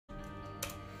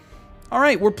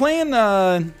Alright, we're playing,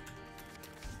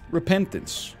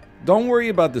 Repentance. Don't worry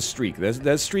about the streak.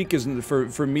 That streak isn't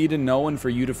for me to know and for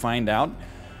you to find out.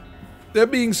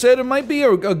 That being said, it might be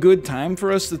a good time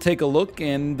for us to take a look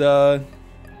and,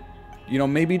 you know,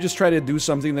 maybe just try to do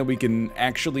something that we can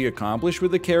actually accomplish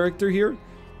with the character here.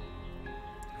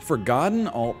 Forgotten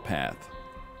alt path.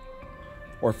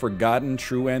 Or forgotten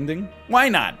true ending. Why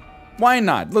not? Why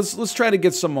not? Let's try to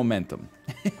get some momentum.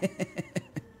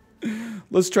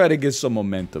 Let's try to get some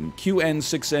momentum.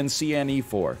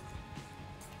 QN6NCNE4.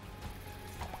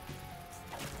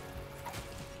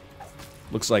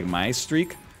 Looks like my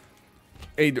streak.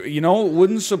 Hey, you know, it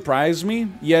wouldn't surprise me.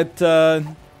 Yet, you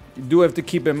do have to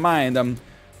keep in mind, I'm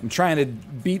trying to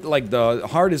beat, like, the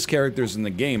hardest characters in the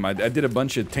game. I did a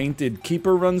bunch of Tainted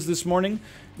Keeper runs this morning.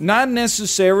 Not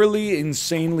necessarily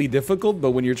insanely difficult,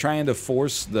 but when you're trying to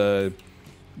force the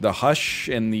hush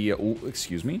and the... Oh,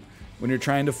 excuse me. When you're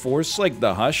trying to force, like,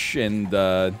 the hush and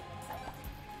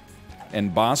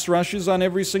boss rushes on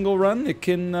every single run, it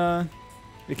can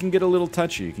get a little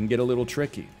touchy. It can get a little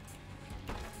tricky.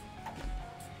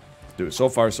 Dude, so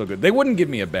far so good. They wouldn't give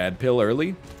me a bad pill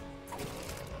early.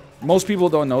 Most people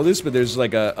don't know this, but there's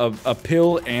like a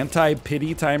pill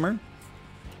anti-pity timer.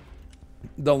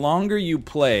 The longer you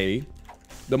play,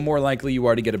 the more likely you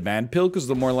are to get a bad pill, because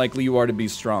the more likely you are to be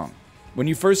strong. When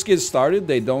you first get started,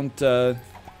 they don't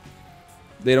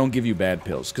give you bad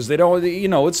pills, because they don't, you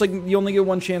know, it's like you only get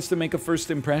one chance to make a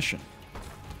first impression.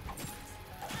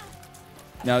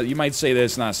 Now, you might say that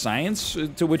it's not science,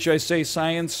 to which I say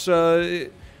science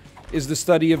is the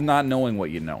study of not knowing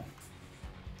what you know.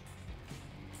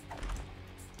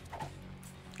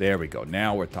 There we go.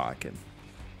 Now we're talking.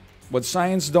 What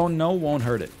science don't know won't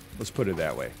hurt it. Let's put it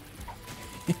that way.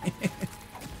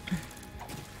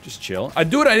 Just chill.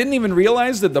 Dude, I didn't even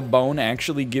realize that the bone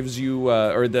actually gives you,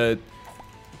 or the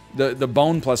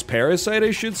bone plus parasite,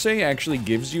 I should say, actually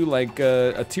gives you, like,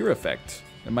 a tear effect.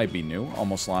 It might be new.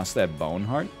 Almost lost that bone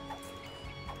heart.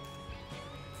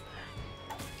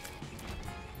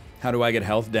 How do I get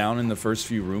health down in the first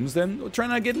few rooms, then? We'll try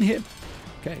not getting hit.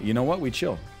 Okay, you know what? We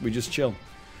chill. We just chill.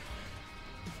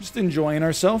 Just enjoying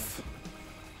ourselves.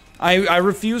 I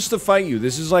refuse to fight you.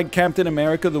 This is like Captain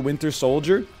America, the Winter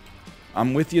Soldier.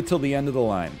 I'm with you till the end of the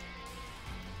line.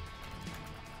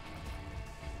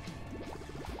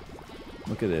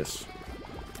 Look at this.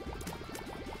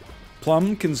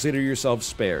 Plum, consider yourself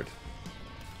spared.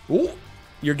 Ooh,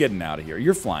 you're getting out of here.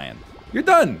 You're flying. You're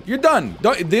done. You're done.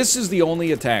 This is the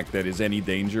only attack that is any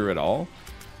danger at all.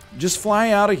 Just fly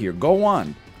out of here. Go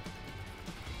on.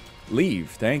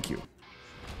 Leave. Thank you.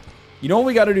 You know what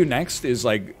we gotta do next is,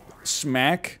 like,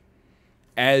 smack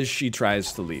as she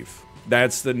tries to leave.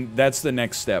 That's the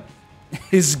next step.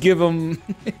 Is give them...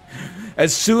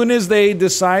 As soon as they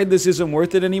decide this isn't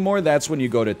worth it anymore, that's when you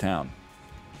go to town.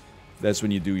 That's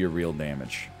when you do your real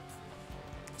damage.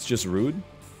 It's just rude.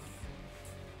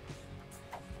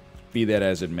 Be that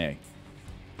as it may.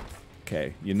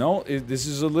 Okay, you know, this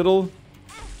is a little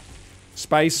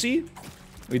spicy.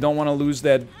 We don't want to lose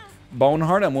that bone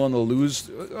heart. I'm willing to lose...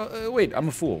 wait, I'm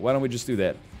a fool. Why don't we just do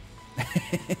that?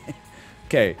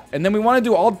 Okay, and then we want to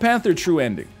do alt path or true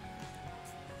ending.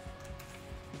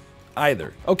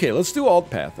 Either. Okay, let's do alt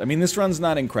path. I mean, this run's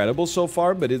not incredible so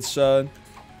far, but it's, we're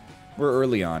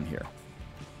early on here.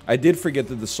 I did forget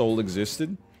that the soul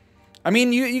existed. I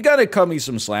mean, you gotta cut me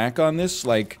some slack on this,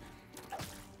 like...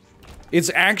 It's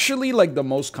actually, like, the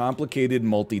most complicated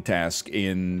multitask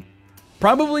in...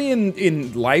 Probably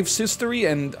in life's history,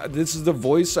 and this is the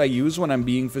voice I use when I'm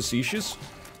being facetious.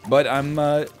 But I'm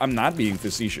not being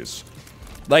facetious.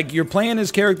 Like, you're playing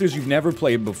as characters you've never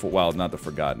played before. Well, not the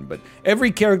Forgotten, but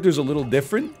every character's a little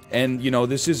different. And, you know,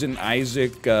 this isn't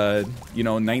Isaac, you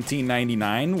know,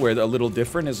 1999, where a little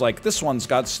different is like, this one's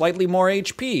got slightly more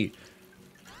HP.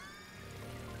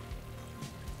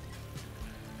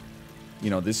 You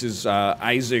know, this is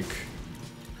Isaac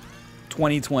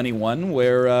 2021,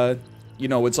 where, you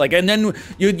know, it's like, and then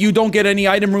you don't get any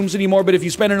item rooms anymore, but if you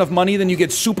spend enough money, then you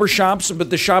get super shops, but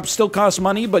the shops still cost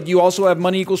money, but you also have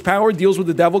money equals power. Deals with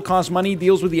the devil cost money,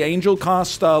 deals with the angel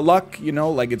cost luck, you know,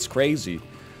 like, it's crazy.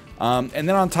 And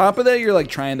then on top of that, you're, like,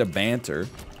 trying to banter.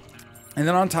 And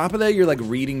then on top of that, you're, like,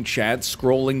 reading chat,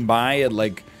 scrolling by at,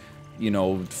 like, you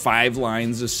know, 5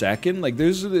 lines a second. Like,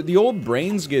 there's, the old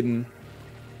brain's getting...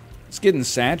 It's getting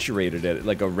saturated at,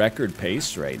 like, a record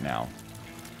pace right now.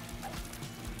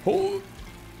 Oh.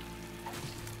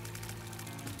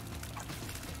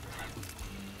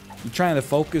 You're trying to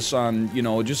focus on, you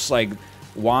know, just, like,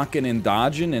 walking and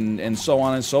dodging and so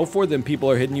on and so forth, then people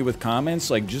are hitting you with comments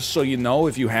like, just so you know,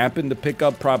 if you happen to pick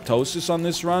up Proptosis on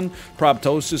this run,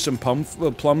 Proptosis and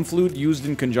Plum Flute used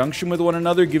in conjunction with one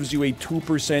another gives you a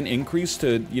 2% increase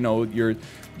to, you know, your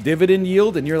dividend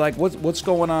yield, and you're like, what's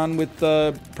going on with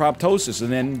Proptosis?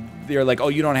 And then they're like, oh,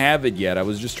 you don't have it yet. I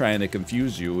was just trying to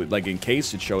confuse you, like in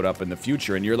case it showed up in the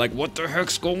future. And you're like, what the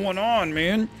heck's going on,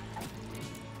 man?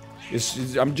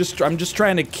 I'm just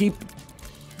trying to keep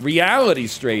reality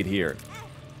straight here.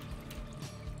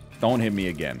 Don't hit me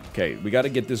again. Okay, we got to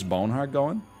get this Boneheart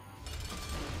going.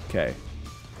 Okay.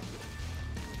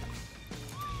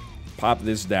 Pop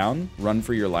this down. Run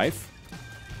for your life.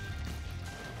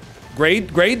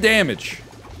 Great damage.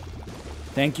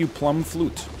 Thank you, Plum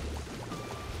Flute.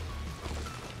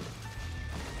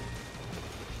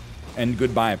 And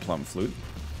goodbye, Plum Flute.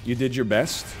 You did your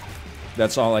best.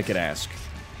 That's all I could ask.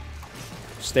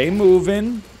 Stay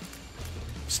moving.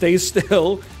 Stay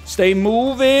still. Stay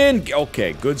moving.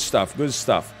 Okay, good stuff, good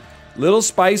stuff. Little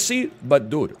spicy, but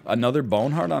dude, another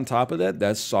Boneheart on top of that.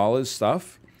 That's solid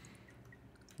stuff.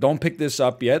 Don't pick this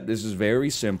up yet. This is very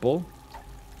simple.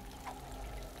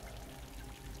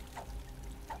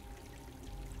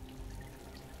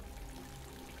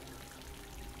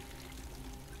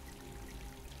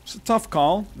 It's a tough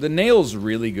call. The nail's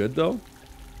really good, though.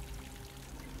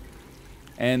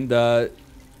 And,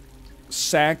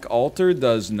 Sack Altar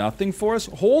does nothing for us.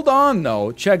 Hold on,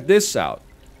 though. Check this out.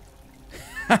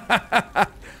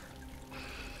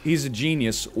 He's a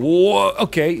genius. Whoa,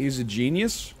 okay, he's a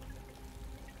genius.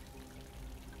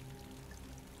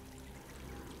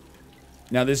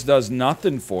 Now, this does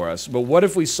nothing for us. But what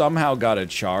if we somehow got a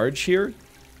charge here?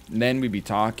 And then we'd be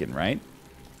talking, right?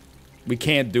 We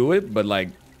can't do it, but, like,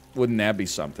 wouldn't that be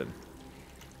something?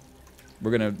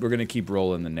 We're gonna keep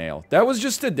rolling the nail. That was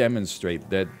just to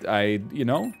demonstrate that I, you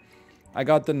know, I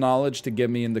got the knowledge to get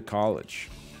me into college.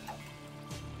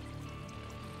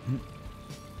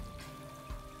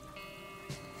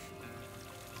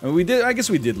 And we did. I guess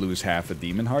we did lose half a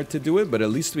Demon Heart to do it, but at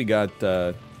least we got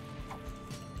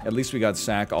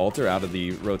Sack Altar out of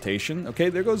the rotation. Okay,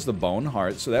 there goes the Bone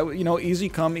Heart. So that, you know, easy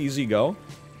come, easy go.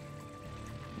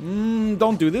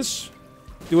 Don't do this.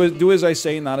 Do as I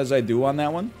say, not as I do on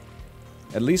that one.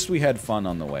 At least we had fun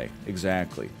on the way.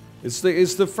 Exactly. It's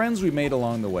the friends we made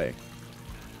along the way.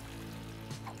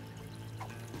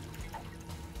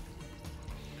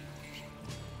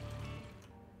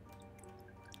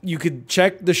 You could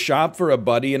check the shop for a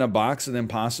buddy in a box and then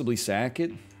possibly sack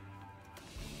it.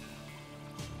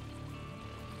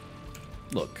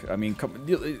 Look, I mean,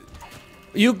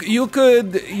 you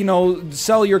could, you know,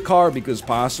 sell your car because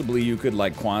possibly you could,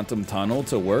 like, quantum tunnel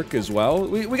to work as well.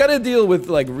 We gotta deal with,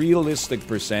 like, realistic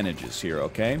percentages here,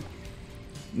 okay?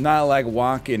 Not like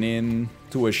walking in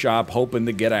to a shop hoping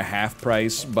to get a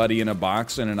half-price buddy in a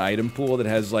box and an item pool that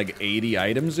has, like, 80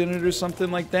 items in it or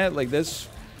something like that. Like, this,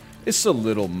 it's a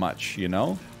little much, you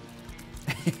know?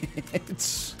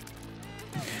 It's...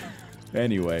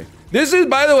 Anyway. This is,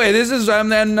 by the way, this is,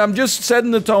 I'm just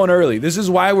setting the tone early. This is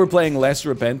why we're playing less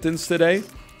Repentance today.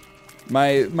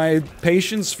 My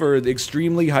patience for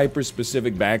extremely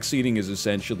hyper-specific backseating is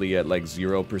essentially at, like,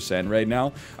 0% right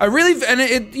now. I really, and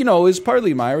it, you know, is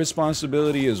partly my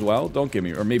responsibility as well. Don't get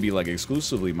me, or maybe, like,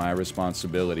 exclusively my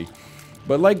responsibility.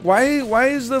 But, like, why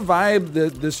is the vibe,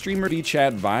 the streamer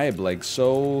V-chat vibe, like,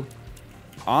 so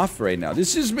off right now?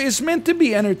 It's meant to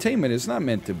be entertainment. It's not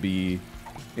meant to be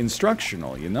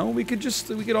instructional, you know? We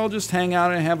could all just hang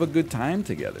out and have a good time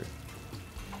together.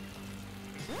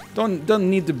 Doesn't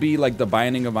need to be like the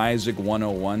Binding of Isaac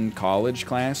 101 college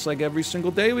class like every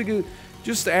single day. We could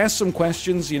just ask some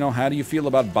questions, you know, how do you feel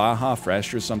about Baja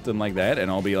Fresh or something like that?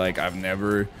 And I'll be like, I've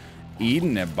never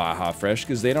eaten at Baja Fresh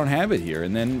because they don't have it here.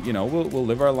 And then, you know, we'll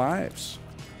live our lives.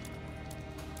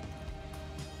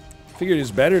 Figured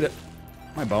it's better to...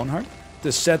 My Boneheart?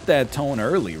 To set that tone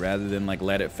early rather than, like,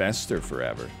 let it fester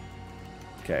forever.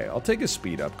 Okay, I'll take a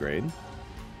speed upgrade.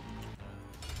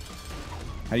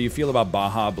 How do you feel about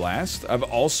Baja Blast? I've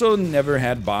also never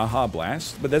had Baja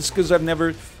Blast, but that's because I've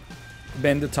never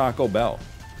been to Taco Bell.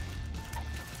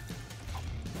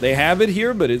 They have it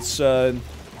here, but it's,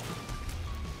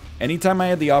 anytime I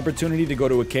had the opportunity to go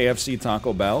to a KFC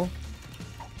Taco Bell,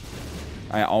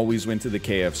 I always went to the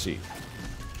KFC.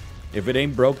 If it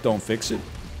ain't broke, don't fix it.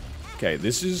 Okay,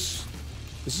 this is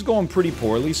going pretty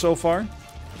poorly so far.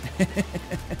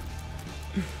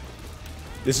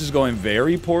 This is going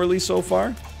very poorly so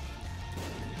far.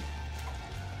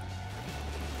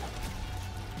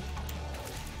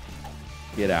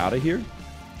 Get out of here.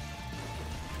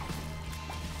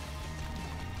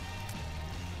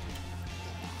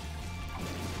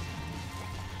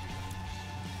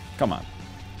 Come on.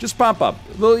 Just pop up.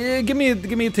 Well, yeah, give me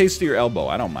a taste of your elbow.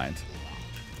 I don't mind.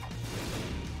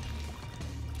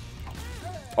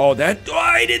 Oh, that... Oh,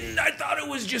 I didn't... I thought it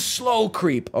was just slow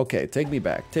creep. Okay, take me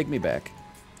back. Take me back.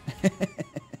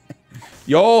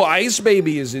 Yo, Ice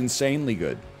Baby is insanely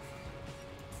good.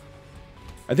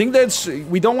 I think that's...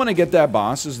 We don't want to get that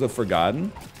boss as the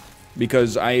Forgotten.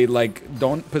 Because I, like,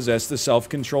 don't possess the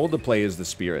self-control to play as the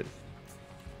Spirit.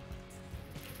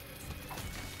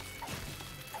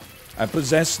 I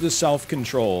possess the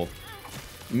self-control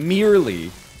merely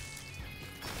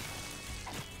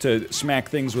to smack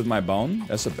things with my bone.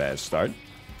 That's a bad start.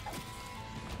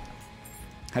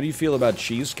 How do you feel about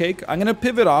cheesecake? I'm going to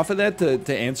pivot off of that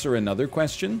to answer another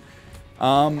question.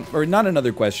 Or not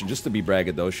another question, just to be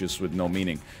braggadocious with no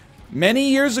meaning. Many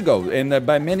years ago, and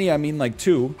by many I mean like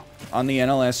 2, on the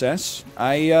NLSS,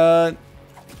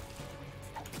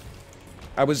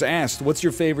 I was asked, what's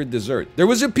your favorite dessert? There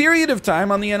was a period of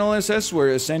time on the NLSS where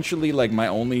essentially, like, my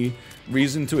only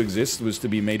reason to exist was to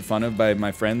be made fun of by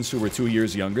my friends who were 2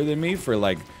 years younger than me for,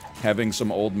 like, having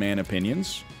some old man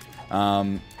opinions.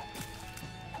 And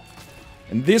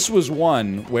this was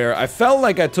one where I felt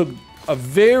like I took a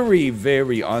very,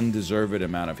 very undeserved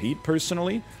amount of heat,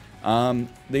 personally.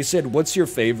 They said, what's your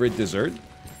favorite dessert?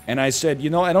 And I said,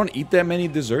 you know, I don't eat that many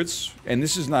desserts, and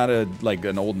this is not like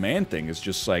an old man thing. It's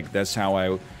just like that's how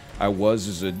I was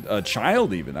as a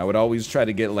child. Even I would always try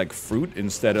to get like fruit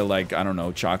instead of like, I don't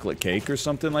know, chocolate cake or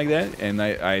something like that. And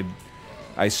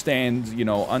I stand, you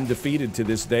know, undefeated to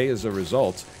this day as a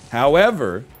result.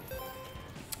 However,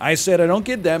 I said I don't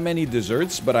get that many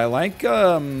desserts, but I like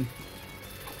a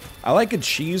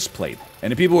cheese plate.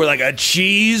 And the people were like, a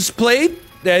cheese plate?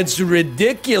 That's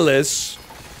ridiculous.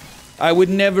 I would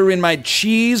never in my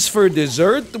cheese for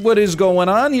dessert. What is going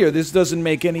on here? This doesn't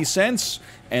make any sense.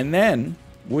 And then,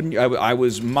 I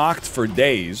was mocked for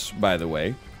days, by the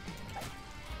way,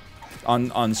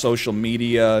 on social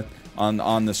media, on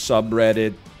the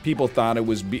subreddit. People thought it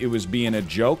was being a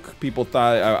joke. People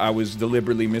thought I was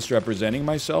deliberately misrepresenting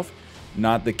myself.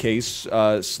 Not the case,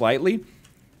 slightly.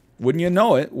 Wouldn't you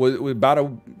know it? About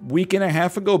a week and a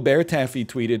half ago, Bear Taffy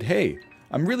tweeted, "Hey,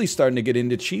 I'm really starting to get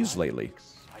into cheese lately."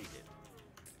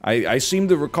 I seem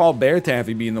to recall Bear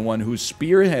Taffy being the one who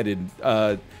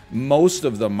spearheaded most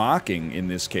of the mocking in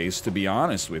this case, to be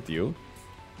honest with you.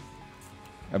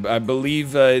 I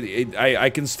believe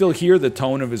I can still hear the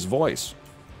tone of his voice.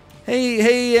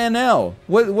 Hey, NL,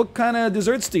 what kind of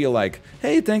desserts do you like?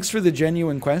 Hey, thanks for the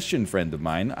genuine question, friend of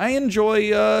mine. I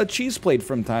enjoy cheese plate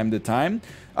from time to time.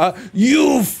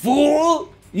 You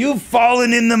fool! You've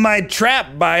fallen into my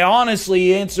trap by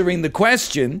honestly answering the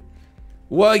question.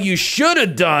 Well, you should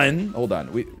have done... Hold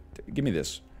on. Give me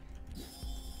this.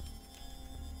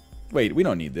 Wait, we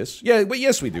don't need this. Yeah, but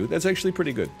yes, we do. That's actually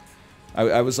pretty good.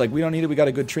 I was like, we don't need it. We got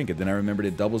a good trinket. Then I remembered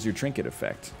it doubles your trinket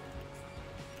effect.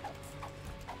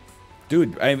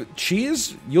 Dude,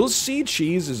 cheese... You'll see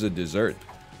cheese as a dessert.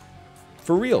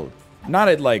 For real. Not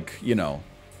at, like, you know,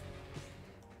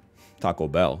 Taco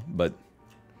Bell, but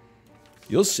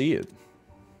you'll see it.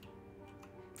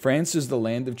 France is the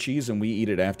land of cheese and we eat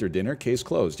it after dinner. Case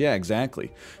closed. Yeah,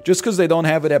 exactly. Just because they don't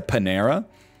have it at Panera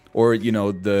or, you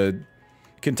know, the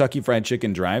Kentucky Fried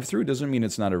Chicken drive-thru doesn't mean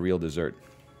it's not a real dessert.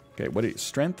 Okay, what is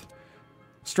strength?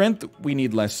 Strength, we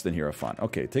need less than Hierophant.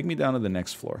 Okay, take me down to the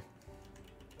next floor.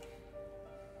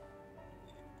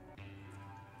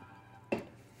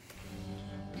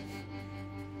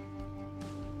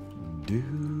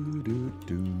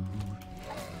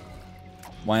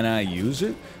 Why not use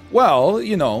it? Well,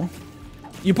 you know,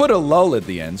 you put a lull at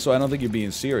the end, so I don't think you're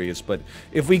being serious, but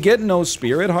if we get no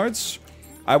Spirit Hearts,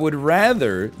 I would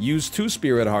rather use 2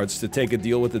 Spirit Hearts to take a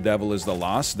deal with the Devil as the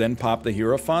Lost, then pop the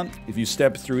Hierophant. If you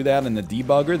step through that in the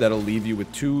debugger, that'll leave you with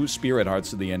 2 Spirit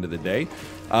Hearts at the end of the day,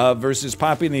 versus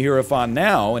popping the Hierophant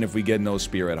now, and if we get no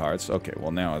Spirit Hearts, okay,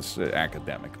 well now it's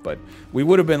academic, but we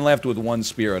would have been left with 1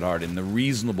 Spirit Heart in the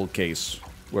reasonable case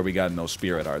where we got no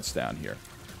Spirit Hearts down here.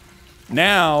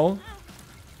 Now,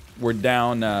 we're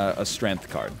down a Strength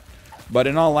card. But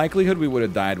in all likelihood, we would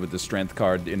have died with the Strength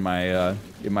card in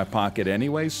my pocket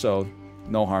anyway, so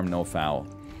no harm, no foul.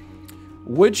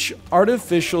 Which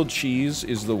artificial cheese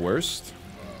is the worst?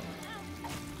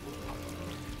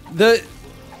 The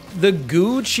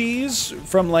goo cheese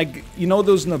from, like, you know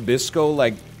those Nabisco,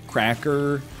 like,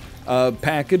 cracker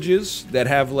packages that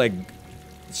have, like,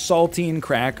 saltine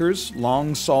crackers,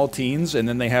 long saltines, and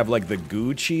then they have, like, the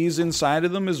goo cheese inside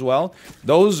of them as well?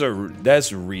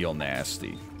 That's real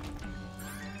nasty.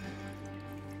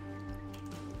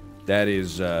 That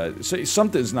is, so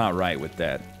something's not right with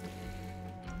that.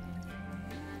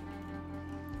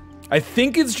 I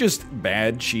think it's just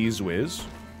bad Cheese Whiz.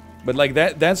 But like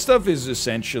that stuff is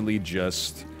essentially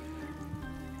just...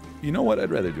 You know what? I'd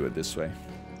rather do it this way.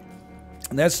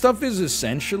 That stuff is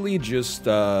essentially just,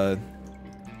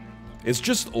 it's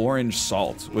just orange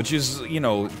salt, which is, you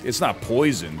know, it's not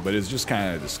poison, but it's just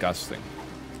kind of disgusting.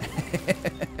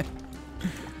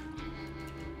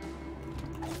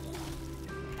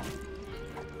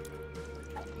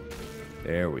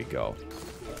 There we go.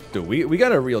 Dude, we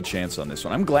got a real chance on this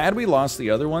one. I'm glad we lost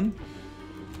the other one.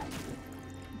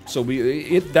 So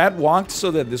that walked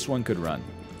so that this one could run.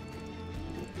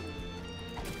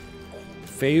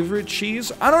 Favorite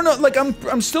cheese? I don't know, like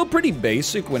I'm still pretty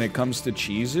basic when it comes to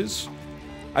cheeses.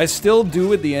 I still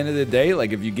do at the end of the day,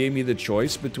 like if you gave me the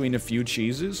choice between a few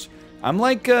cheeses, I'm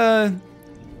like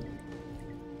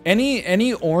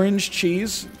any orange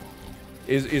cheese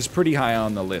is pretty high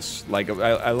on the list. Like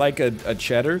I like a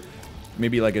cheddar,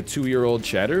 maybe like a 2-year-old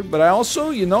cheddar, but I also,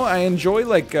 you know, I enjoy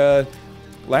like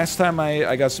last time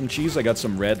I got some cheese, I got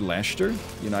some red Leicester.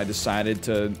 You know, I decided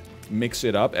to mix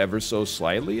it up ever so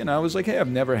slightly, and I was like, hey, I've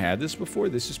never had this before.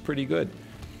 This is pretty good.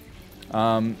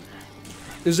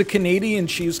 There's a Canadian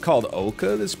cheese called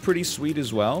Oka that's pretty sweet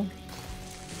as well.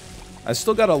 I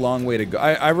still got a long way to go.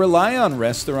 I rely on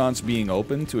restaurants being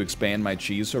open to expand my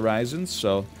cheese horizons,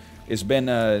 so it's been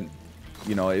a,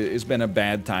 you know, it's been a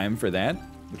bad time for that,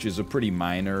 which is a pretty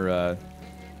minor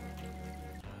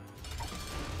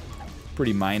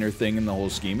thing in the whole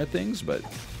scheme of things, but...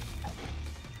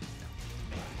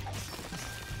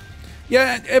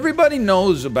 Yeah, everybody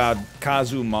knows about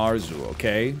Kazu Marzu,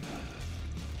 okay?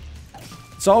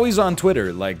 It's always on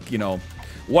Twitter, like, you know,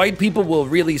 white people will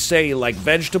really say, like,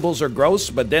 vegetables are gross,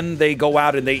 but then they go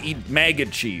out and they eat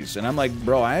maggot cheese. And I'm like,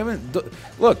 bro, I haven't...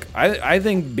 Look, I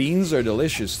think beans are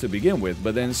delicious to begin with,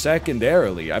 but then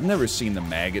secondarily, I've never seen the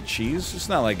maggot cheese. It's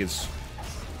not like it's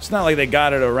not like they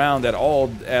got it around at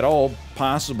all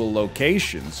possible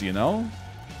locations, you know?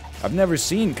 I've never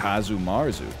seen Kazu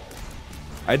Marzu.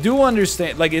 I do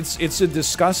understand, like, it's a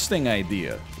disgusting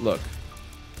idea. Look,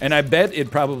 and I bet it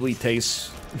probably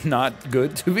tastes not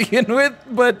good to begin with,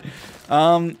 but,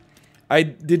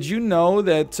 did you know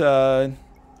that,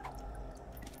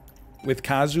 with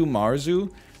Kazu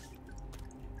Marzu,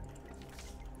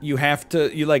 you have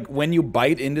to, like, when you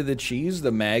bite into the cheese,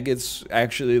 the maggots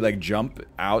actually, like, jump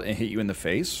out and hit you in the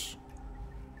face?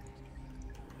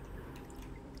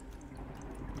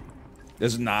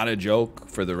 This is not a joke,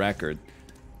 for the record.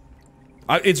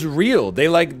 It's real.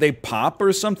 They pop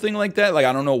or something like that. Like,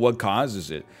 I don't know what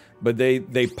causes it, but they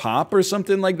pop or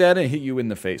something like that and hit you in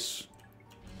the face.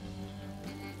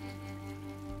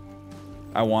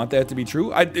 I want that to be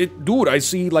true. Dude, I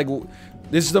see, like,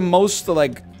 this is the most,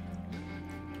 like,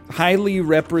 highly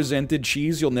represented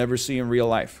cheese you'll never see in real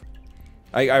life.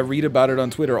 I read about it on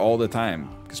Twitter all the time,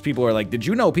 because people are like, did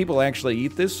you know people actually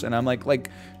eat this? And I'm like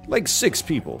 6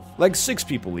 people. Like, 6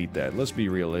 people eat that. Let's be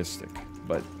realistic.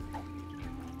 But...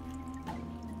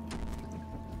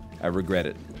 I regret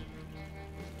it.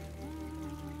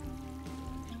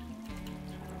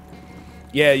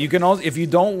 Yeah, you can also, if you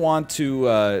don't want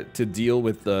to deal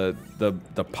with the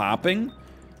popping,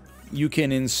 you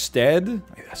can instead...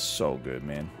 That's so good,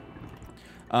 man.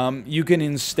 You can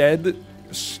instead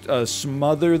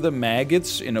smother the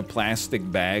maggots in a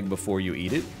plastic bag before you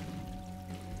eat it.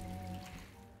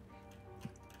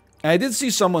 I did see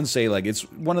someone say, like, it's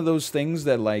one of those things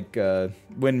that, like,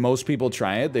 when most people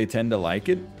try it, they tend to like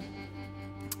it.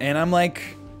 And I'm like,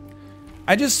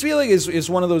 I just feel like it's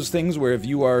one of those things where if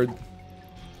you are,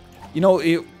 you know,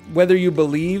 whether you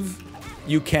believe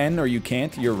you can or you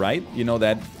can't, you're right. You know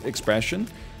that expression?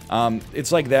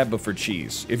 It's like that, but for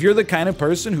cheese. If you're the kind of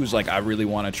person who's like, I really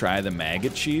want to try the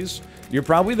maggot cheese, you're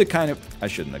probably the kind of... I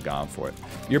shouldn't have gone for it.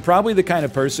 You're probably the kind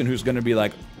of person who's going to be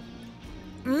like,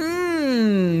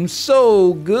 mmm,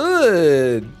 so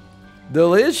good.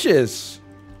 Delicious.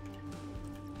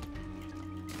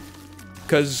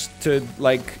 Because to,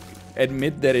 like,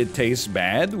 admit that it tastes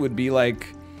bad would be like,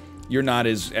 you're not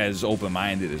as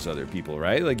open-minded as other people,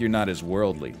 right? Like, you're not as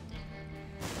worldly.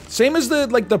 Same as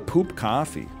the poop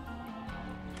coffee.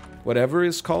 Whatever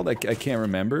it's called, I can't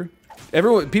remember.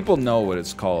 People know what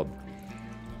it's called.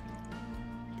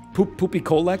 Poopy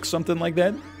Colex, something like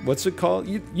that? What's it called?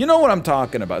 You know what I'm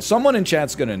talking about. Someone in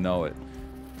chat's gonna know it.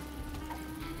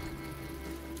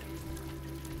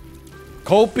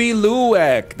 Kopi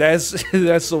Luwak.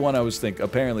 That's the one I was thinking.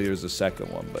 Apparently there's a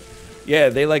second one, but yeah,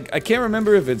 they like, I can't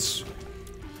remember if it's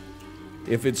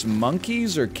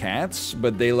monkeys or cats,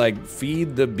 but they like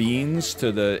feed the beans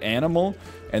to the animal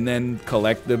and then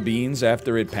collect the beans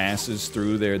after it passes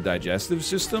through their digestive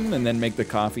system and then make the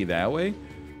coffee that way.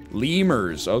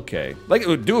 Lemurs, okay. Like,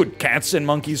 dude, cats and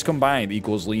monkeys combined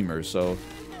equals lemurs, so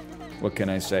What can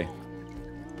I say?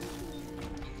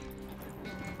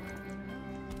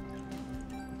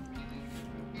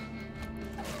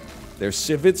 They're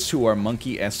civets who are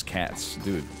monkey-esque cats.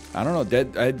 Dude, I don't know.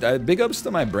 Big ups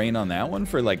to my brain on that one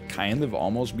for, like, kind of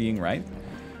almost being right.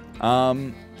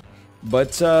 Yeah,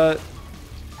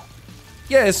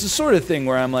 it's the sort of thing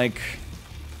where I'm like...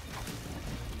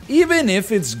 Even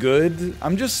if it's good,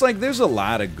 I'm just like, there's a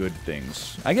lot of good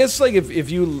things. I guess, like, if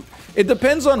you... It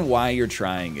depends on why you're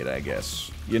trying it, I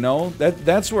guess. You know?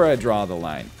 That's where I draw the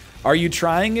line. Are you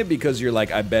trying it because you're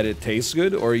like, I bet it tastes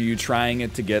good? Or are you trying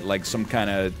it to get, like, some kind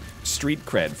of street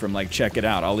cred from, like, check it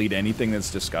out, I'll eat anything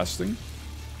that's disgusting?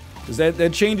 Because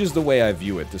that changes the way I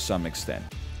view it to some extent.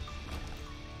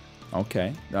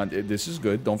 Okay. Now, this is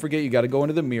good. Don't forget, you got to go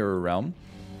into the mirror realm.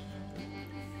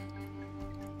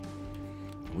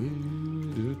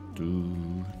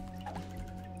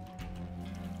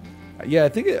 Yeah, I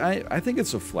think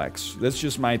it's a flex. That's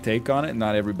just my take on it.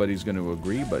 Not everybody's going to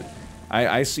agree, but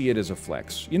I see it as a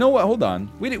flex. You know what? Hold on.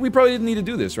 We probably didn't need to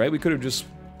do this, right? We could have just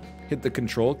hit the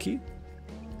control key.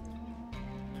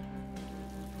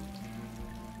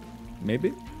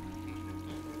 Maybe?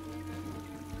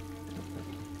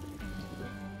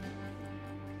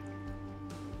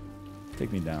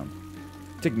 Take me down.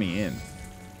 Take me in.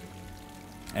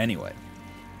 Anyway.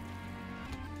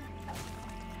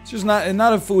 It's just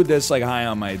not a food that's like high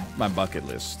on my bucket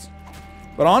list.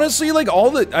 But honestly, like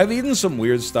I've eaten some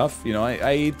weird stuff, you know.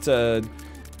 I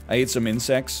ate some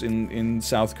insects in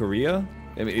South Korea.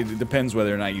 I mean, it depends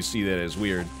whether or not you see that as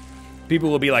weird. People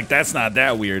will be like, that's not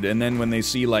that weird. And then when they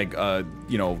see like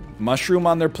you know, mushroom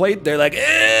on their plate, they're like,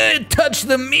 touch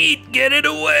the meat, get it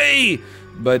away.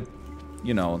 But,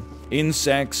 you know,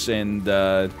 insects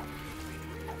and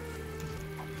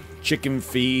chicken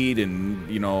feed and,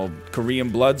 you know, Korean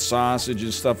blood sausage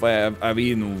and stuff. I've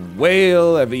eaten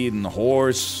whale, I've eaten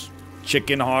horse,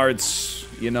 chicken hearts,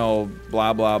 you know,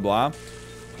 blah, blah, blah.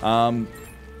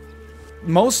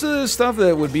 Most of the stuff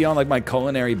that would be on, like, my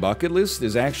culinary bucket list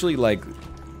is actually, like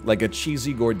a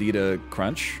cheesy gordita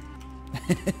crunch.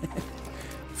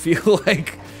 Feel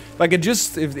like if I could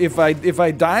just, if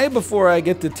I die before I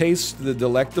get to taste the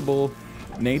delectable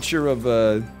nature of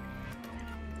a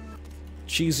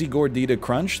cheesy gordita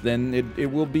crunch, then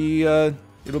it'll be a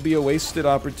wasted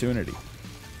opportunity.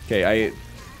 Okay,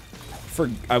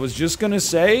 I was just gonna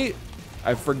say,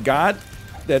 I forgot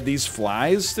that these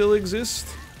flies still exist.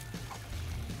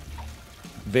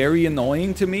 Very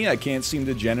annoying to me. I can't seem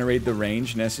to generate the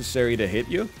range necessary to hit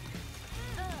you.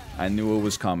 I knew it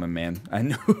was coming, man. I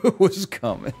knew it was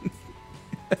coming.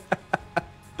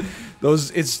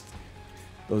 Those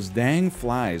dang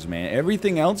flies, man.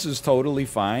 Everything else is totally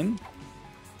fine.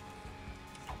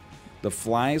 The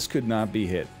flies could not be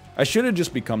hit. I should have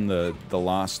just become the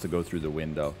Lost to go through the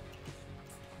window.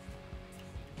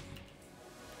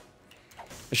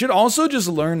 I should also just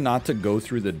learn not to go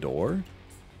through the door.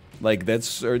 Like,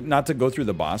 or not to go through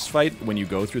the boss fight when you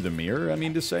go through the mirror, I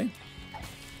mean to say.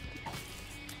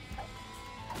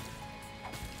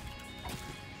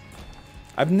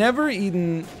 I've never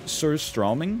eaten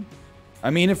surströmming. I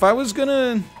mean, if I was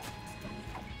gonna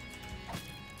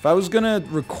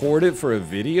record it for a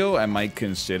video, I might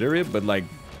consider it, but like,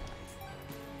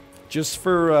 just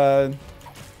for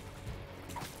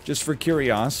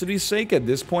curiosity's sake, at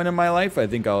this point in my life, I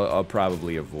think I'll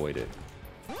probably avoid it.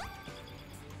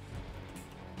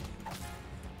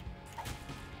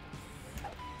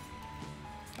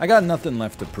 I got nothing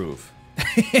left to prove.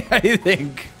 I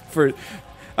think for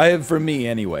me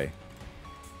anyway.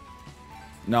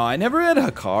 No, I never had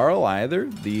Hakarl either.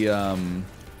 The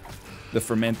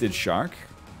fermented shark.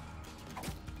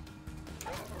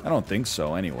 I don't think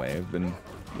so anyway. I've been,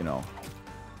 you know,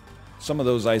 some of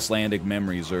those Icelandic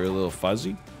memories are a little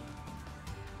fuzzy.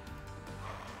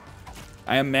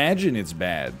 I imagine it's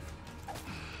bad.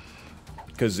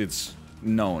 Because it's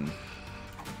known.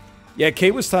 Yeah,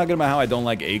 Kate was talking about how I don't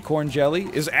like acorn jelly.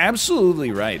 Is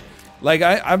absolutely right. Like,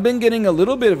 I've been getting a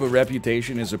little bit of a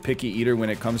reputation as a picky eater when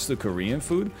it comes to Korean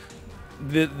food.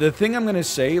 The thing I'm gonna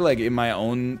say, like, in my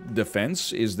own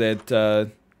defense, is that,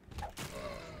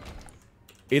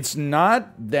 it's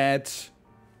not that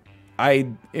I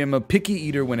am a picky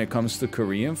eater when it comes to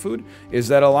Korean food, is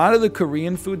that a lot of the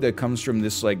Korean food that comes from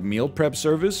this, like, meal prep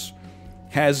service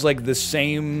has, like, the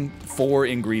same 4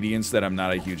 ingredients that I'm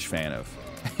not a huge fan of.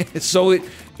 So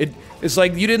it's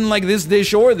like, you didn't like this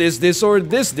dish or this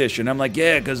dish, and I'm like,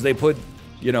 yeah, because they put,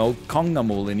 you know,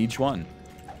 kongnamul in each one,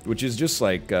 which is just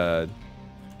like,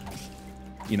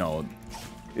 you know,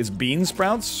 it's bean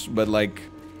sprouts, but like,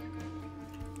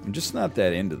 I'm just not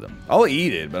that into them. I'll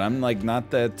eat it, but I'm like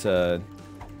not that,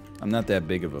 I'm not that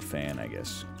big of a fan, I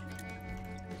guess.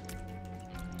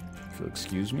 you'll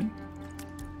excuse me.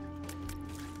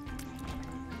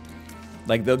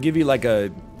 Like, they'll give you like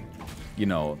a, you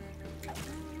know,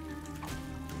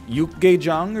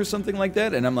 Yukgaejang or something like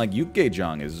that, and I'm like,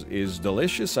 Yukgaejang is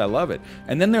delicious, I love it.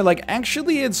 And then they're like,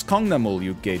 actually it's Kongnamul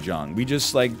Yukgaejang. We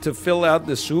just, like, to fill out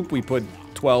the soup, we put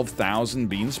 12,000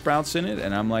 bean sprouts in it,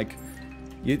 and I'm like,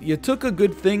 you took a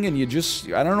good thing and you just,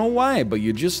 I don't know why, but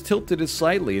you just tilted it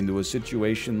slightly into a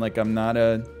situation like I'm not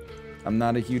a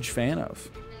huge fan of.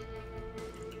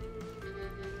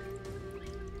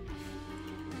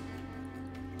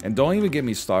 And don't even get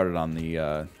me started on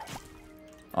the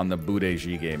Bude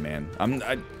Jjigae, man.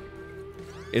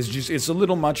 It's a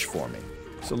little much for me.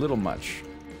 It's a little much.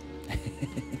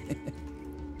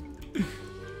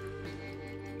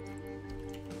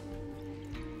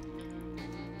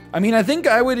 I mean, I think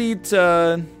I would eat,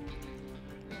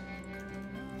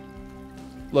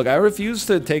 look, I refuse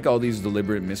to take all these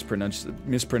deliberate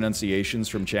mispronunciations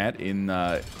from chat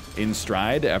in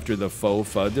stride after the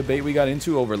faux FUD debate we got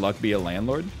into over Luck Be a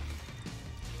Landlord.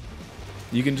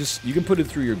 You can put it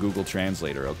through your Google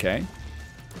Translator, okay?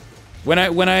 When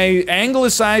I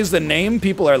anglicize the name,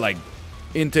 people are like,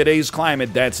 in today's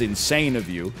climate, that's insane of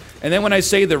you. And then when I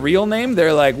say the real name,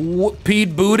 they're like,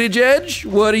 Pete Buttigieg?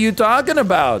 What are you talking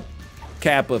about?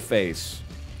 Kappa face.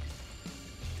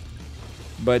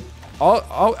 But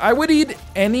I would eat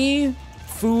any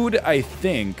food, I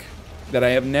think, that I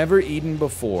have never eaten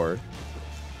before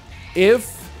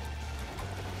if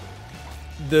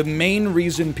the main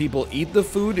reason people eat the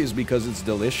food is because it's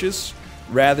delicious,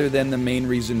 rather than the main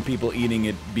reason people eating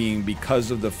it being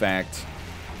because of the fact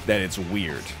that it's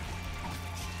weird.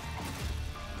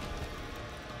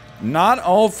 Not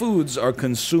all foods are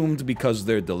consumed because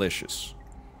they're delicious.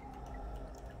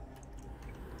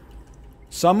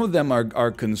 Some of them are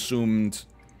consumed,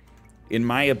 in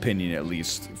my opinion at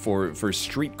least, for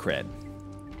street cred.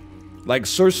 Like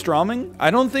surströmming,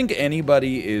 I don't think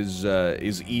anybody is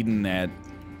eating that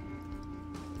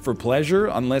for pleasure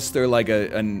unless they're like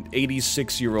an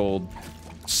 86-year-old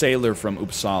sailor from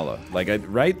Uppsala. Like,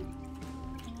 right?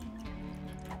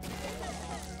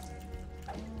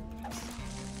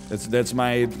 That's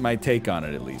my take on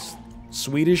it, at least.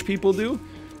 Swedish people do?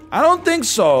 I don't think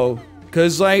so,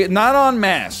 because, like, not en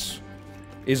masse.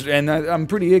 And I'm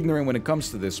pretty ignorant when it comes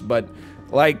to this, but,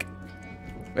 like,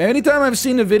 anytime I've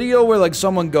seen a video where, like,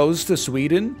 someone goes to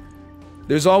Sweden,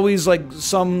 there's always, like,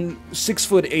 some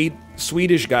 6'8"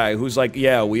 Swedish guy who's like,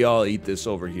 yeah, we all eat this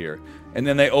over here. And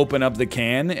then they open up the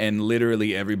can, and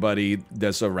literally everybody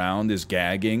that's around is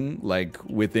gagging, like,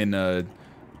 within a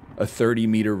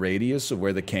 30-meter radius of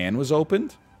where the can was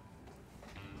opened.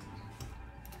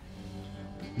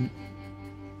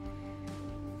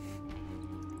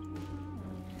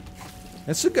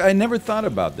 I never thought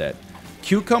about that.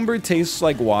 Cucumber tastes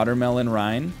like watermelon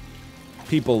rind.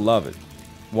 People love it.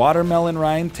 Watermelon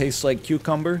rind tastes like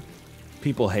cucumber.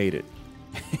 People hate it.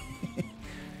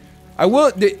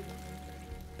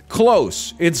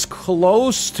 Close. It's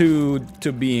close to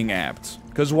being apt.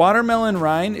 Because watermelon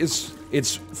rind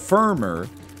it's firmer,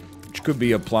 which could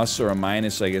be a plus or a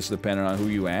minus, I guess, depending on who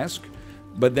you ask.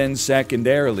 But then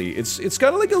secondarily, it's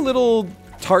got like a little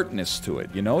tartness to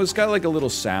it, you know? It's got like a little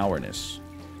sourness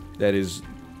that is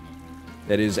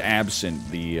absent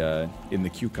in the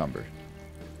cucumber.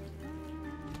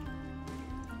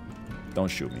 Don't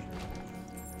shoot me.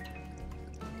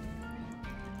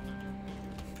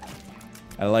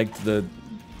 I liked the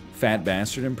fat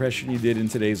bastard impression you did in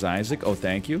today's Isaac. Oh,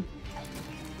 thank you.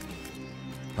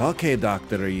 Okay,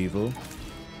 Dr. Evil.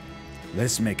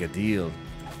 Let's make a deal.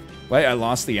 Wait, I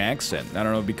lost the accent. I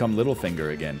don't know, become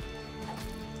Littlefinger again.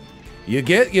 You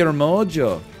get your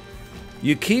mojo.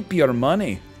 You keep your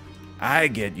money. I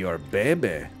get your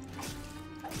baby.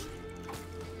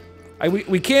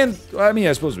 We can't... I mean,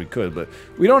 I suppose we could, but...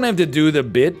 We don't have to do the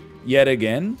bit yet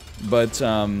again. But,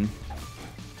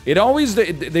 it always...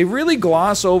 They really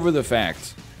gloss over the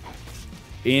fact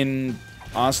in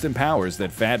Austin Powers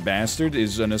that Fat Bastard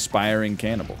is an aspiring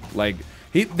cannibal. Like,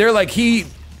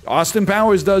 Austin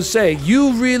Powers does say,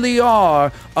 you really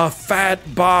are a fat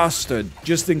bastard.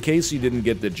 Just in case you didn't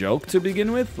get the joke to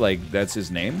begin with. Like, that's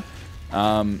his name.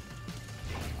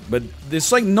 But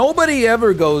it's like, nobody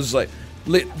ever goes like...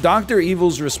 Dr.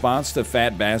 Evil's response to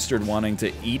Fat Bastard wanting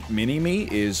to eat Mini-Me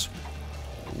is...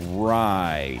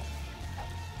 Right.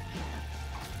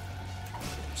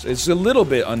 So it's a little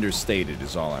bit understated,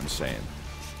 is all I'm saying.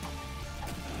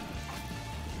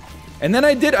 And then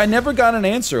I never got an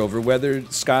answer over whether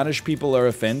Scottish people are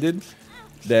offended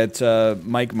that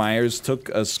Mike Myers took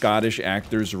a Scottish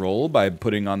actor's role by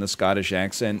putting on the Scottish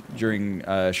accent during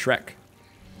Shrek.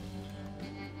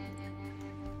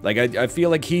 Like, I feel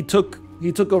like he took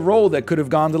a role that could have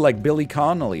gone to, like, Billy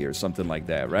Connolly or something like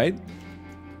that, right?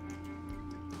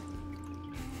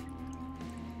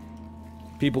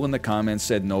 People in the comments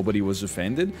said nobody was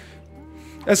offended.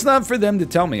 That's not for them to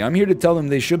tell me. I'm here to tell them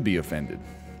they should be offended.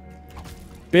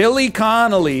 Billy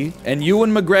Connolly and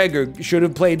Ewan McGregor should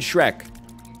have played Shrek.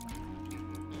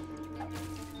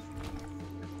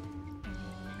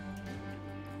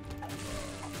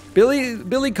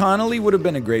 Billy Connolly would have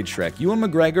been a great Shrek. Ewan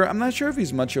McGregor, I'm not sure if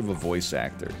he's much of a voice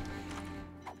actor.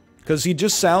 Because he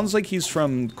just sounds like he's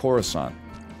from Coruscant.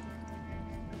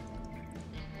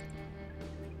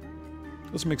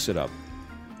 Let's mix it up.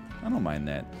 I don't mind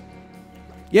that.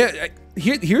 Yeah,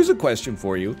 here's a question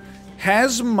for you.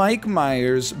 Has Mike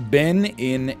Myers been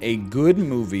in a good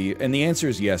movie? And the answer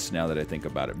is yes now that I think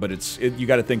about it. But you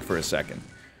got to think for a second.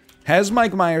 Has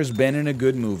Mike Myers been in a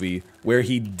good movie where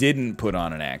he didn't put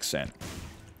on an accent?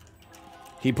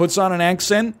 He puts on an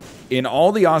accent in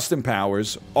all the Austin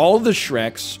Powers, all the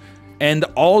Shreks, and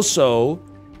also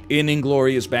in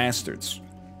Inglourious Bastards.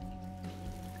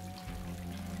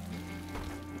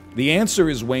 The answer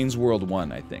is Wayne's World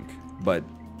 1, I think. But...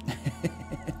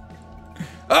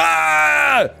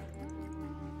 ah!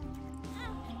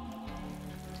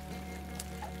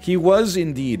 He was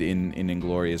indeed in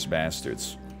Inglourious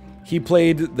Bastards. He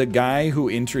played the guy who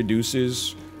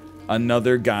introduces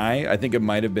another guy, I think it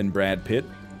might have been Brad Pitt,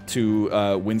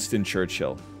 to Winston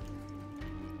Churchill.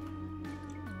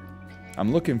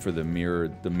 I'm looking for the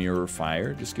mirror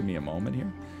fire. Just give me a moment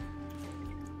here.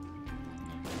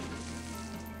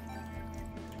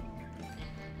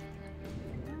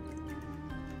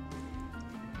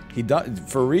 He does,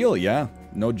 for real, yeah.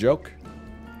 No joke.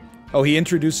 Oh, he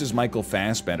introduces Michael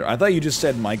Fassbender. I thought you just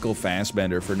said Michael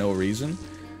Fassbender for no reason.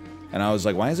 And I was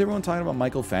like, why is everyone talking about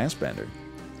Michael Fassbender?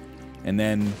 And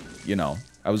then, you know,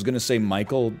 I was going to say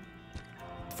Michael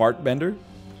Fartbender.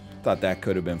 Thought that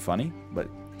could have been funny, but...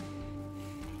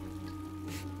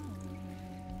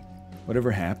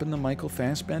 whatever happened to Michael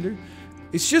Fassbender?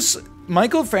 It's just...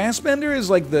 Michael Fassbender is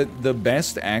like the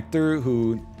best actor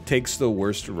who takes the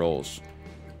worst roles.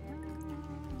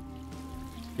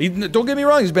 Don't get me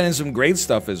wrong, he's been in some great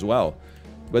stuff as well.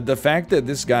 But the fact that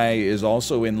this guy is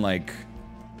also in, like...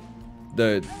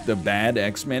 the bad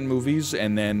X-Men movies,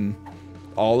 and then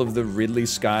all of the Ridley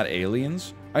Scott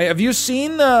aliens. Have you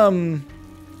seen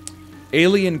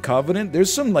Alien Covenant?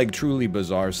 There's some like truly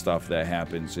bizarre stuff that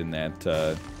happens in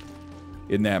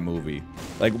that movie.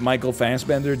 Like Michael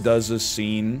Fassbender does a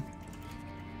scene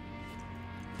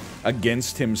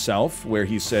against himself where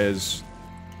he says,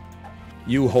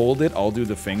 "You hold it, I'll do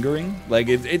the fingering." Like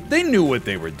they knew what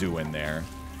they were doing there.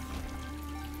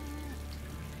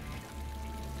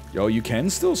 Yo, you can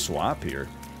still swap here.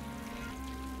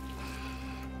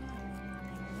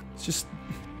 It's just...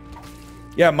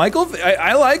 yeah,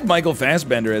 I like Michael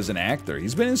Fassbender as an actor.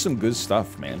 He's been in some good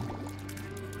stuff, man.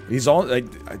 He's all...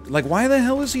 like, why the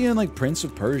hell is he in, like, Prince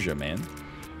of Persia, man?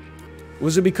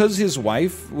 Was it because his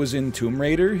wife was in Tomb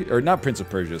Raider? Or not Prince of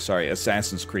Persia, sorry,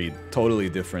 Assassin's Creed. Totally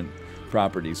different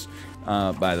properties,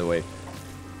 by the way.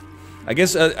 I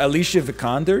guess Alicia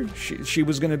Vikander, she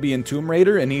was going to be in Tomb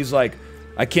Raider, and he's like...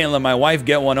 I can't let my wife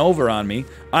get one over on me.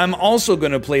 I'm also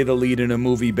going to play the lead in a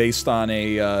movie based on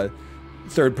a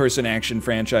third-person action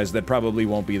franchise that probably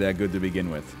won't be that good to begin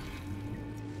with.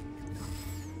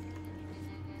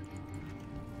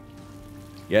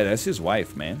 Yeah, that's his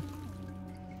wife, man.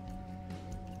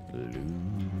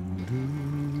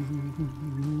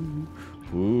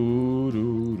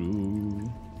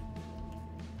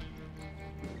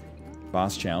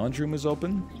 Boss challenge room is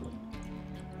open.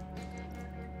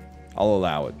 I'll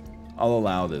allow it. I'll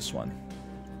allow this one.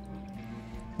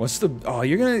 What's the... oh,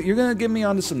 you're gonna get me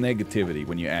onto some negativity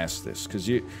when you ask this, because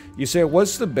you say,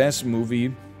 what's the best movie?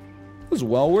 It was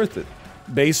well worth it.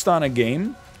 Based on a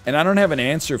game, and I don't have an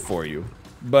answer for you.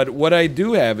 But what I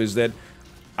do have is that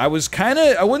I was kind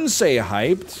of, I wouldn't say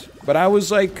hyped, but I was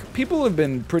like, people have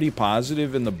been pretty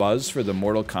positive in the buzz for the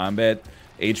Mortal Kombat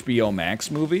HBO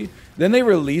Max movie. Then they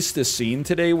released a scene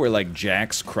today where like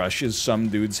Jax crushes some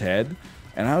dude's head.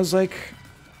 And I was like,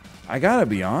 I gotta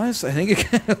be honest, I think it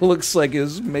kind of looks like it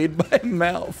was made by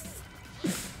Malf.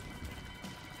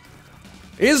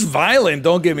 It is violent,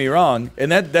 don't get me wrong,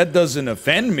 and that doesn't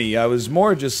offend me. I was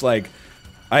more just like,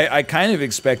 I kind of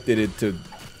expected it to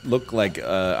look like,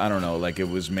 I don't know, like it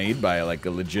was made by like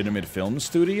a legitimate film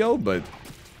studio, but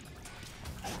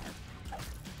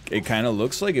it kind of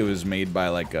looks like it was made by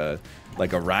like a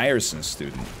Ryerson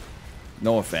student.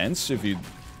 No offense if you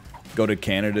go to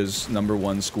Canada's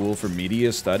 #1 school for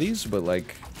media studies, but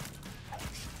like...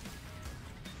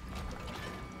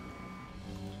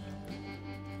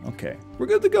 okay. We're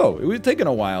good to go. It was taking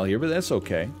a while here, but that's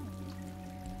okay.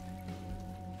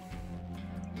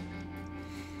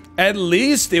 At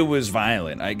least it was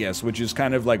violent, I guess, which is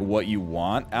kind of like what you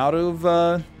want out of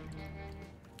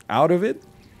it.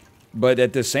 But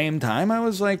at the same time, I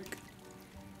was like,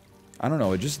 I don't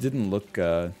know, it just didn't look,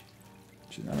 I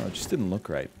don't know, it just didn't look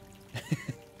right.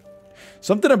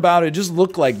 Something about it just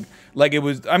looked like it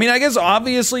was, I mean, I guess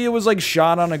obviously it was like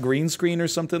shot on a green screen or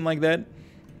something like that.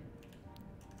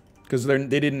 Because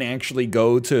they didn't actually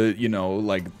go to, you know,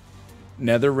 like,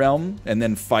 Netherrealm and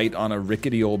then fight on a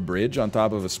rickety old bridge on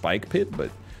top of a spike pit, but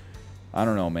I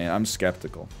don't know, man. I'm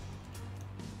skeptical.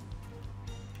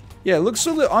 Yeah, it looks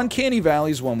so Uncanny Valley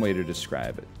is one way to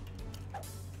describe it.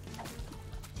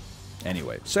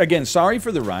 Anyway, so again, sorry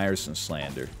for the Ryerson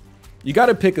slander. You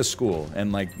gotta pick a school,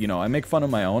 and like, you know, I make fun of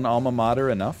my own alma mater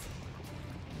enough.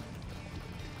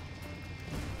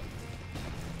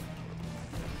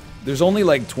 There's only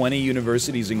like 20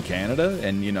 universities in Canada,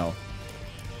 and you know,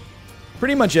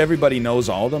 pretty much everybody knows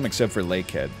all of them except for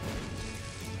Lakehead.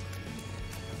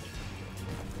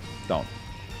 Don't.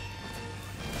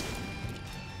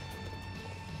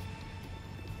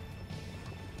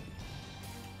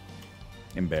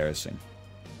 Embarrassing.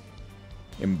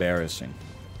 Embarrassing.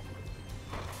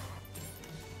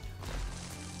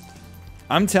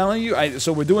 I'm telling you,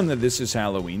 so we're doing the This Is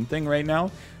Halloween thing right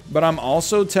now, but I'm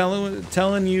also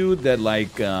telling you that,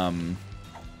 like,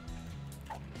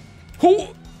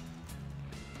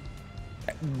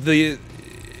 the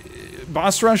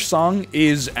Boss Rush song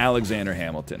is Alexander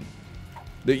Hamilton.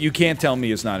 That you can't tell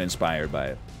me it's not inspired by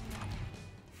it.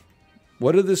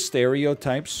 What are the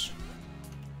stereotypes?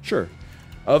 Sure.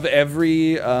 Of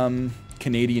every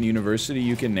Canadian university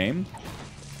you can name?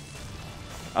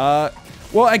 Well,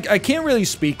 I can't really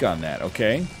speak on that,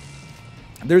 okay?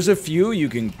 There's a few you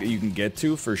can get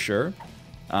to for sure.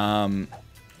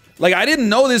 Like, I didn't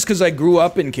know this because I grew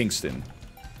up in Kingston.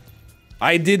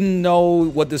 I didn't know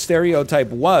what the stereotype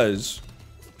was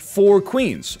for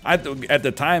Queens. At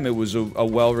the time, it was a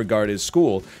well-regarded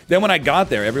school. Then when I got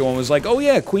there, everyone was like, oh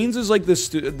yeah, Queens is like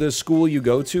the school you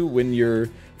go to when you're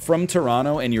from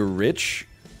Toronto and you're rich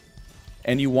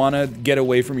and you want to get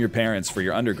away from your parents for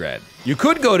your undergrad. You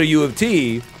could go to U of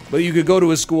T, but you could go to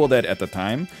a school that at the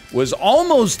time was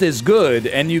almost as good,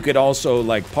 and you could also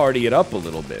like party it up a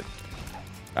little bit.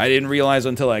 I didn't realize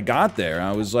until I got there.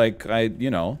 I was like,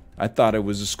 you know, I thought it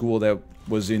was a school that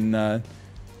was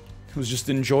was just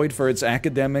enjoyed for its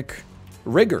academic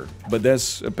rigor, but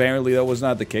apparently that was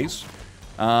not the case.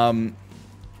 I'm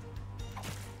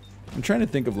trying to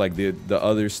think of like the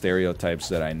other stereotypes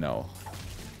that I know.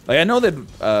 Like, I know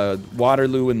that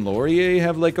Waterloo and Laurier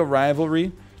have like a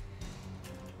rivalry.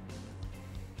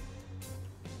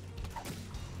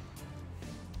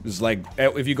 It's like,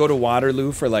 if you go to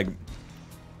Waterloo for like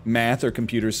math or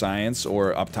computer science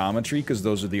or optometry, because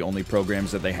those are the only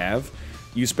programs that they have,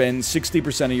 you spend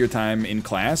 60% of your time in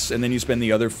class, and then you spend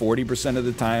the other 40% of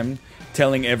the time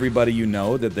telling everybody you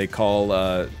know that they call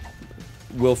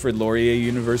Wilfrid Laurier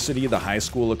University the high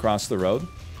school across the road.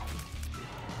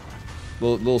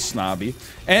 Little snobby.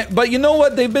 But you know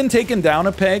what? They've been taken down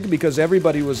a peg because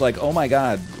everybody was like, oh my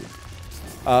god.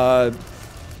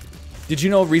 Did you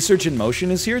know Research in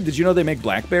Motion is here? Did you know they make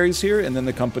Blackberries here? And then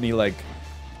the company, like,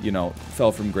 you know,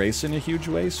 fell from grace in a huge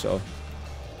way, so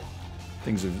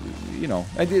things have, you know,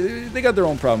 they got their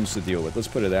own problems to deal with, let's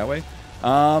put it that way.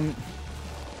 I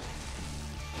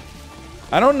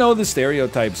don't know the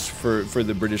stereotypes for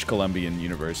the British Columbian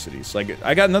universities. Like,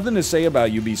 I got nothing to say about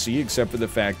UBC except for the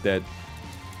fact that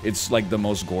it's like the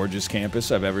most gorgeous campus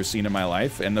I've ever seen in my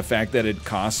life, and the fact that it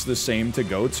costs the same to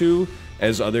go to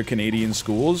as other Canadian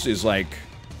schools is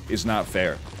not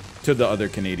fair to the other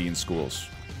Canadian schools.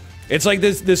 It's like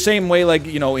the same way, like,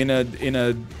 you know, in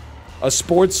a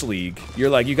sports league, you're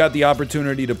like, you got the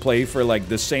opportunity to play for like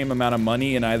the same amount of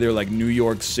money in either like New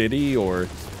York City or,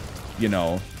 you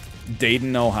know,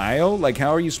 Dayton, Ohio. Like, how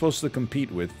are you supposed to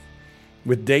compete with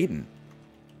Dayton?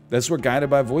 That's where Guided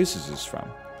by Voices is from.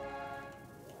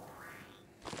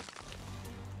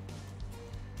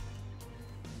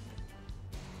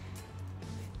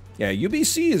 Yeah,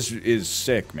 UBC is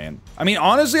sick, man. I mean,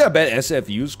 honestly, I bet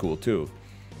SFU's cool too.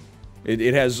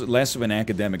 It has less of an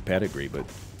academic pedigree, but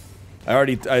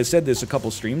I said this a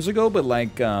couple streams ago, but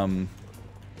like,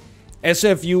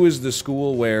 SFU is the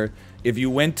school where if you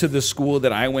went to the school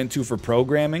that I went to for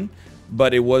programming,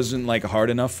 but it wasn't like hard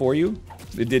enough for you,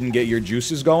 it didn't get your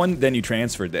juices going, then you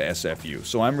transferred to SFU.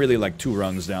 So I'm really like 2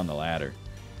 rungs down the ladder.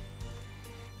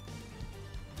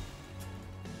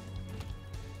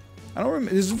 I don't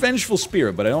remember. This is Vengeful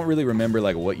Spirit, but I don't really remember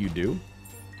like what you do.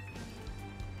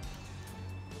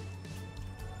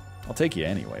 take you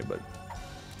anyway, but...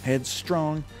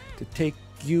 Headstrong to take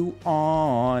you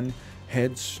on.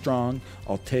 Headstrong,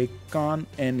 I'll take on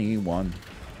anyone.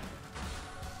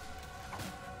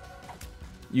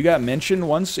 You got mentioned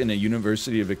once in a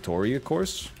University of Victoria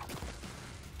course?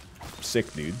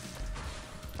 Sick, dude.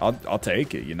 I'll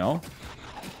take it, you know?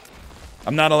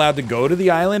 I'm not allowed to go to the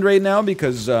island right now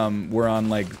because we're on,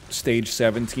 like, stage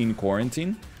 17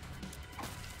 quarantine.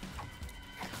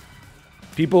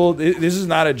 People, this is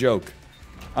not a joke.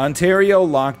 Ontario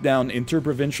locked down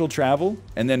interprovincial travel,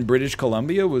 and then British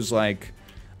Columbia was like,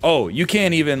 oh, you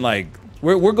can't even, like,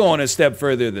 we're going a step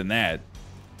further than that.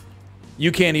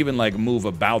 You can't even, like, move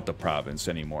about the province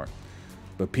anymore.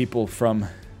 But people from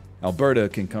Alberta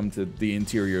can come to the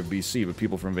interior of BC, but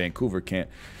people from Vancouver can't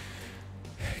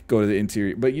go to the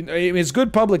interior. But, you know, I mean, it's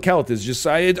good public health. It's just,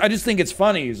 I just think it's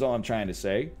funny is all I'm trying to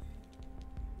say.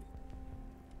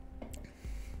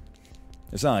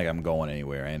 It's not like I'm going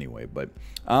anywhere anyway, but,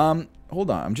 hold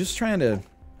on. I'm just trying to,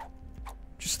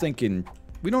 just thinking,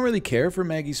 we don't really care for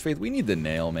Maggie's Faith. We need the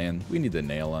nail, man. We need the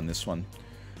nail on this one.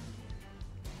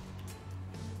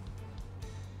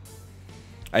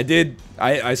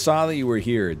 I saw that you were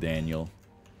here, Daniel.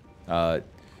 I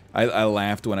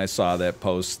laughed when I saw that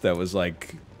post that was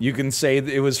like, you can say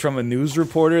it was from a news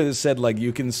reporter that said, like,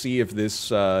 you can see if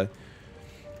this,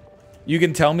 you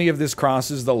can tell me if this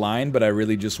crosses the line, but I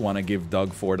really just want to give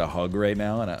Doug Ford a hug right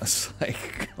now. And I was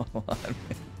like, come on, man.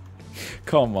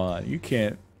 Come on. You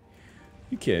can't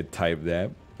type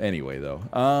that. Anyway, though.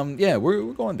 Yeah,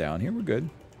 we're going down here. We're good.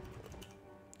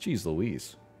 Jeez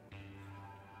Louise.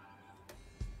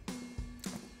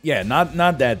 Yeah, not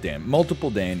that damn. Multiple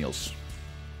Daniels.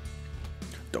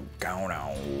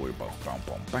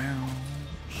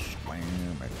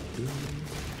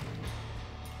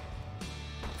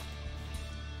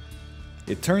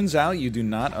 It turns out you do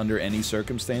not, under any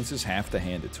circumstances, have to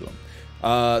hand it to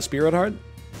him. Spirit Heart?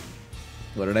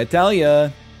 What did I tell ya?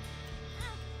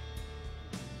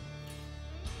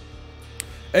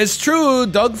 It's true,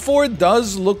 Doug Ford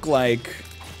does look like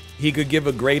he could give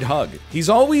a great hug. He's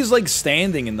always, like,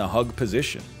 standing in the hug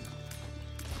position.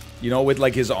 You know, with,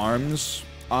 like, his arms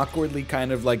awkwardly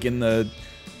kind of, like, in the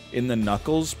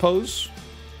knuckles pose.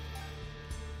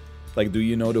 Like, do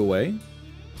you know the way?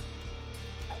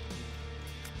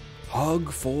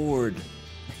 Hug Ford.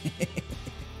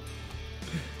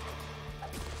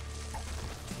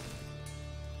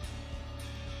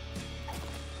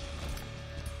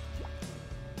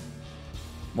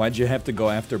 Why'd you have to go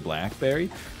after Blackberry?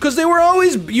 Because they were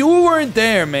always... You weren't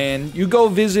there, man. You go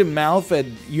visit Malf at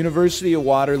University of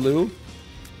Waterloo.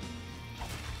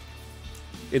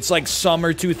 It's like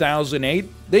summer 2008.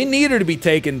 They needed to be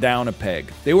taken down a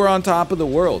peg. They were on top of the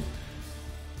world.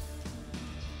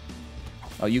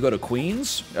 Oh, you go to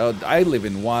Queens? I live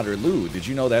in Waterloo. Did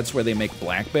you know that's where they make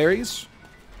blackberries?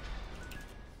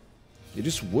 They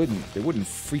just wouldn't. They wouldn't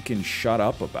freaking shut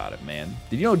up about it, man.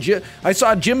 Did you know? I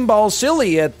saw Jim Ball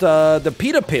Silly at the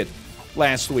Pita Pit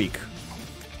last week.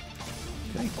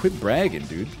 Okay, quit bragging,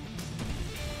 dude.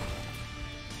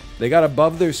 They got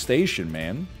above their station,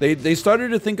 man. They started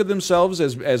to think of themselves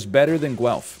as better than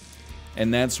Guelph,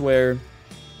 and that's where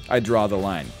I draw the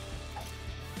line.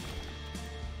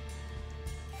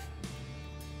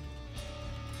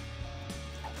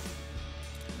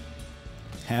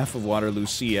 Half of Waterloo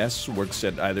CS works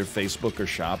at either Facebook or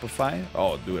Shopify.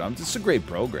 Oh, dude, this is a great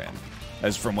program.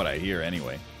 That's from what I hear,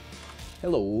 anyway.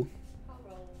 Hello.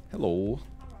 Hello.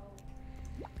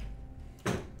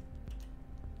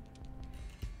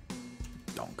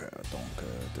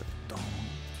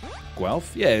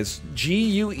 Guelph? Yeah, it's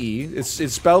G-U-E.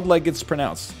 It's spelled like it's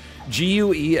pronounced.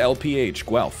 G-U-E-L-P-H.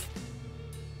 Guelph.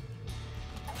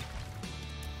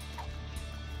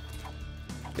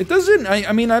 It doesn't,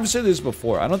 I mean, I've said this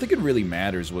before. I don't think it really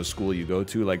matters what school you go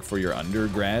to, like, for your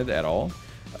undergrad at all.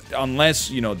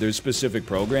 Unless, you know, there's specific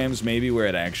programs, maybe, where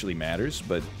it actually matters.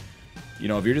 But, you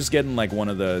know, if you're just getting, like, one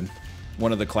of the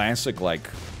classic, like,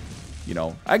 you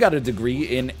know, I got a degree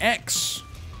in X,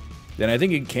 then I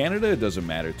think in Canada it doesn't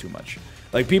matter too much.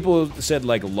 Like, people said,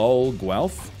 like, lol,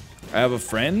 Guelph. I have a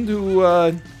friend who,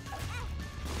 if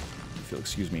you'll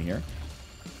excuse me here.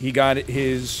 He got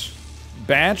his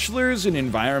bachelor's in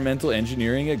environmental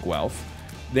engineering at Guelph.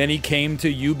 Then he came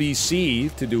to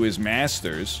UBC to do his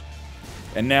master's.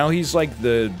 And now he's like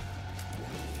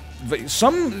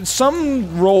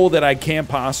some role that I can't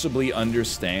possibly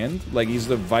understand. Like, he's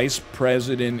the vice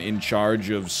president in charge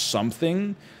of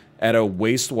something at a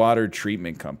wastewater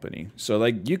treatment company. So,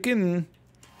 like, you can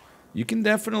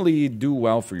definitely do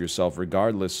well for yourself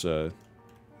regardless of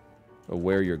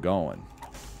where you're going.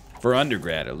 For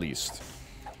undergrad, at least.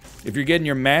 If you're getting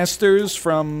your master's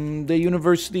from the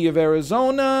University of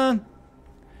Arizona,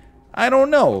 I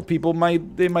don't know.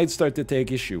 They might start to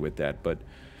take issue with that, but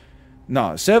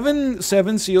no, seven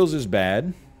seals is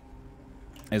bad,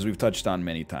 as we've touched on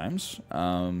many times.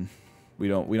 We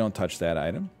don't touch that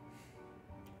item.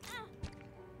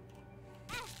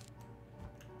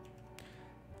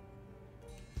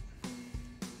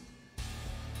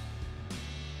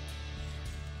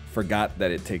 Forgot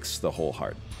that it takes the whole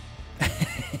heart.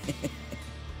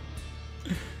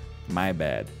 My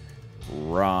bad.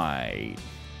 Right.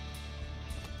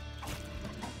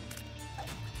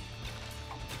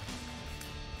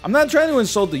 I'm not trying to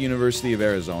insult the University of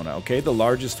Arizona, okay? The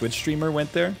largest Twitch streamer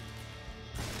went there.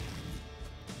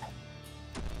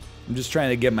 I'm just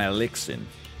trying to get my licks in.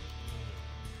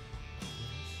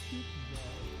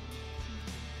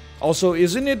 Also,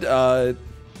 isn't it,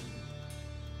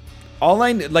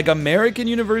 like American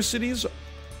universities,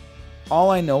 all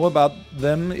I know about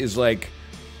them is like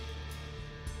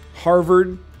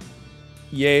Harvard,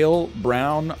 Yale,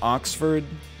 Brown, Oxford.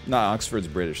 Not Oxford's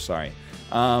British, sorry.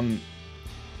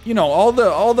 You know, all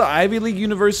the Ivy League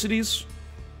universities,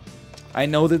 I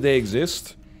know that they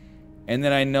exist. And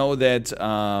then I know that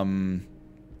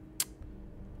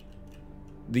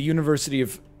the University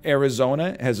of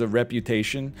Arizona has a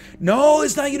reputation. No,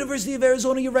 it's not University of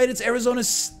Arizona. You're right. It's Arizona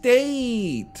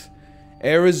State.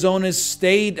 Arizona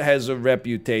State has a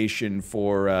reputation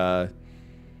for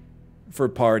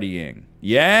partying.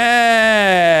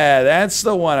 Yeah, that's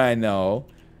the one I know.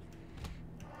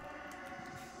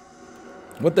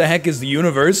 What the heck is the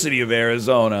University of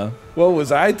Arizona? What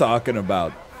was I talking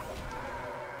about?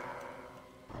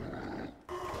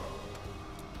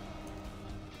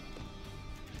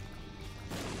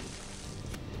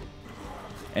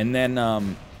 And then,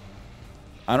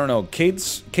 I don't know,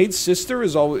 Kate's sister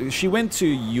is always, she went to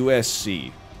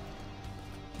USC.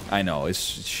 I know,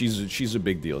 she's a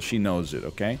big deal. She knows it,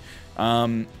 okay?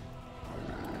 And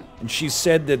she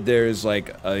said that there's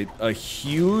like a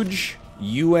huge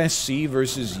USC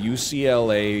versus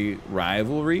UCLA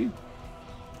rivalry.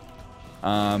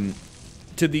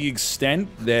 To the extent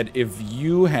that if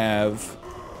you have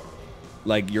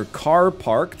like your car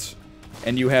parked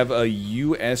and you have a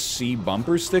USC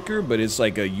bumper sticker, but it's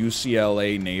like a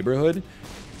UCLA neighborhood,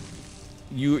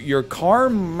 your car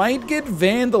might get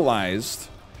vandalized,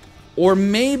 or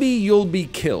maybe you'll be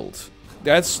killed.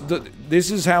 This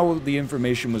is how the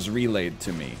information was relayed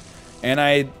to me. And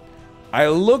I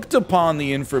looked upon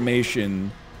the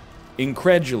information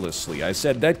incredulously. I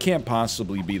said, that can't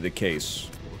possibly be the case.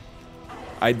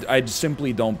 I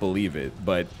simply don't believe it,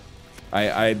 but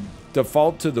I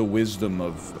default to the wisdom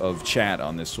of chat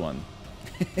on this one.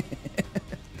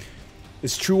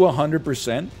 It's true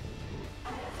 100%.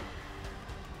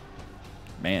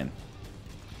 Man.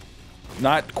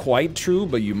 Not quite true,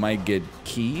 but you might get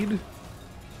keyed.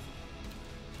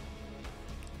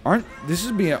 This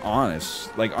is being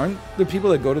honest, like, aren't the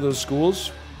people that go to those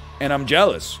schools, and I'm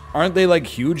jealous, aren't they like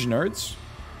huge nerds?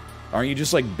 Aren't you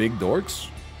just like big dorks?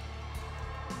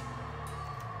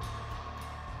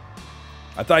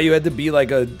 I thought you had to be like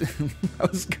a, I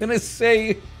was gonna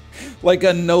say, like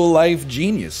a no-life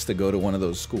genius to go to one of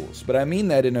those schools. But I mean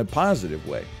that in a positive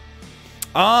way.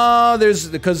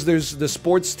 Because there's, the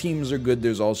sports teams are good,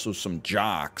 there's also some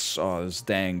jocks. Oh, those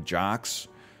dang jocks.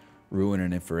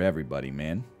 Ruining it for everybody,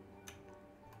 man.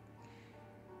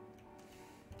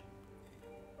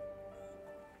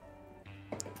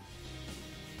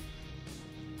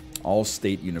 All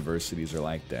state universities are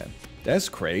like that. That's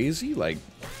crazy, like...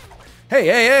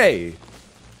 Hey!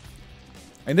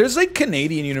 And there's like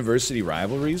Canadian university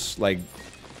rivalries, like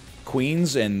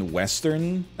Queens and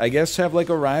Western, I guess, have like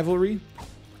a rivalry.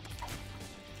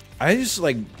 I just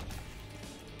like,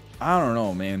 I don't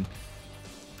know, man.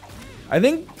 I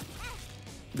think,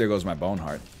 there goes my bone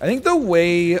heart. I think the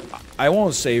way, I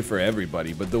won't say for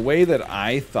everybody, but the way that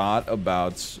I thought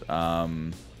about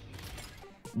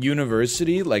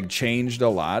university like changed a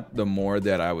lot the more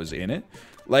that I was in it.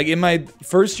 Like, in my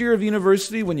first year of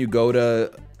university, when you go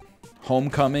to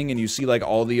homecoming and you see, like,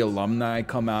 all the alumni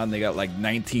come out and they got, like,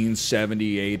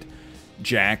 1978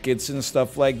 jackets and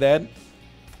stuff like that,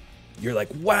 you're like,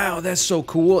 wow, that's so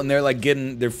cool. And they're, like, they're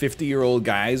 50-year-old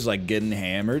guys, like, getting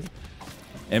hammered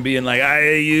and being like,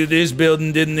 this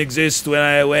building didn't exist when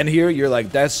I went here. You're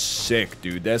like, that's sick,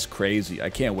 dude. That's crazy. I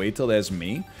can't wait till that's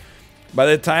me. By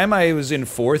the time I was in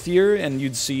 4th year and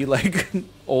you'd see, like,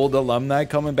 old alumni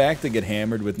coming back to get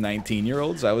hammered with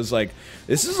 19-year-olds, I was like,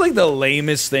 this is, like, the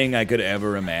lamest thing I could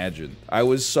ever imagine. I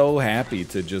was so happy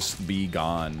to just be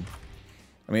gone.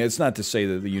 I mean, it's not to say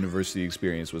that the university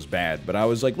experience was bad, but I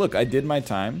was like, look, I did my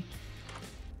time.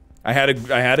 I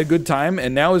had a good time,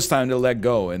 and now it's time to let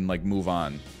go and like move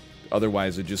on.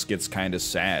 Otherwise, it just gets kind of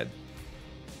sad.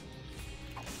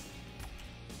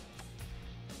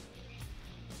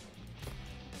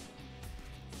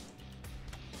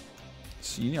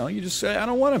 So, you know, you just say, I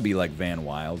don't want to be like Van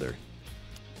Wilder.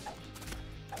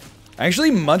 I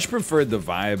actually much preferred the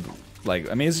vibe.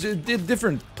 Like, I mean, it's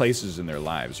different places in their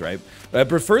lives, right? But I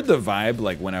preferred the vibe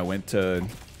like when I went to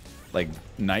like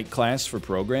night class for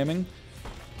programming.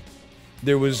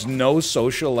 There was no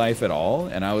social life at all,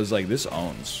 and I was like, this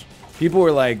owns. People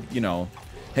were like, you know,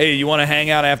 hey, you want to hang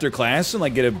out after class and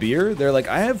like get a beer? They're like,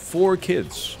 I have 4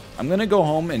 kids. I'm gonna go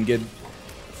home and get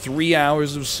 3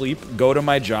 hours of sleep, go to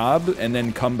my job, and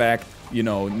then come back, you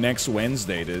know, next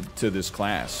Wednesday to this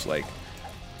class. Like,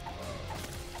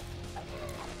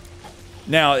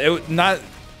 now, it not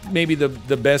maybe the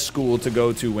best school to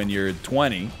go to when you're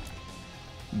 20.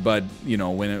 But, you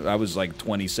know, when I was like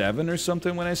 27 or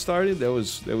something when I started, that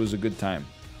was a good time.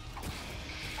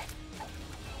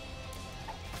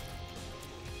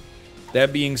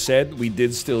 That being said, we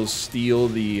did still steal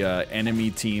the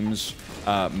enemy team's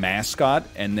mascot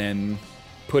and then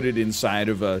put it inside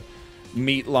of a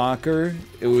meat locker.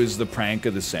 It was the prank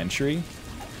of the century.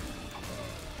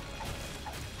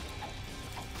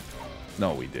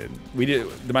 No, we did. We did.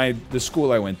 The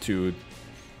school I went to,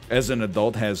 as an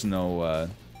adult, has no.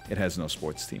 It has no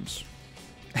sports teams,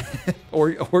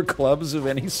 or clubs of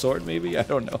any sort. Maybe, I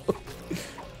don't know.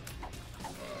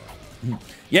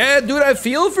 Yeah, dude, I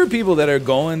feel for people that are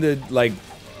going to like,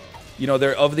 you know,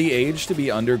 they're of the age to be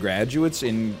undergraduates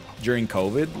during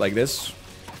COVID. Like this,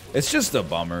 it's just a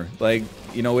bummer. Like,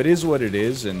 you know, it is what it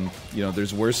is, and you know,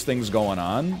 there's worse things going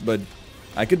on. But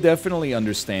I could definitely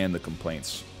understand the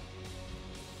complaints.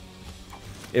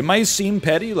 It might seem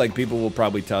petty, like people will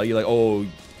probably tell you, like, oh,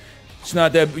 it's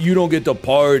not that you don't get to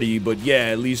party, but yeah,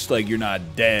 at least, like, you're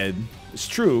not dead. It's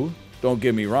true, don't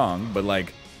get me wrong, but,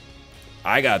 like,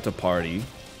 I got to party,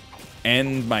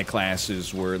 and my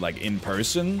classes were, like, in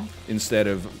person instead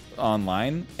of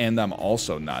online, and I'm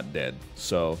also not dead.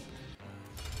 So,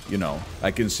 you know, I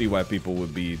can see why people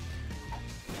would be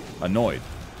annoyed,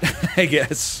 I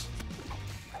guess.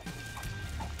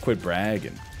 Quit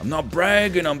bragging. I'm not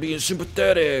bragging, I'm being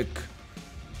sympathetic.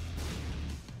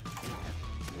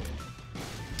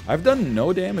 I've done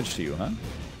no damage to you, huh?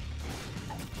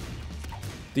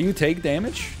 Do you take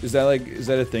damage? Is that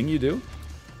a thing you do?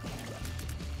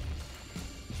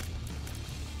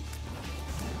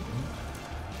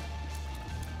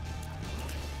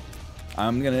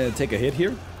 I'm gonna take a hit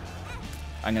here.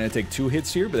 I'm gonna take 2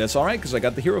 hits here, but that's alright because I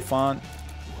got the Hierophant.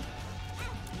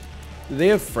 Do they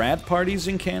have frat parties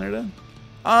in Canada?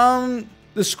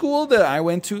 The school that I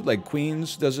went to, like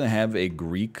Queens, doesn't have a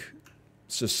Greek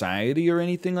society or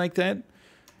anything like that.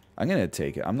 I'm gonna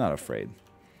take it. I'm not afraid.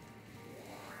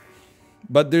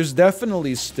 But there's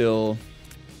definitely still,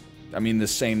 I mean, the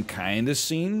same kind of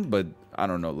scene, but I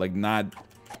don't know, like not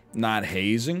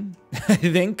hazing, I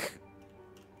think.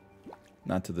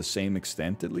 Not to the same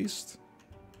extent, at least.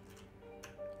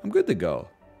 I'm good to go.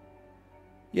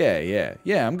 Yeah,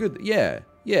 I'm good. Yeah,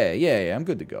 I'm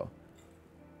good to go.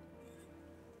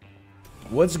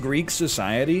 What's Greek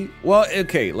society? Well,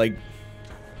 okay, like,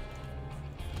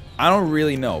 I don't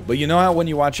really know, but you know how when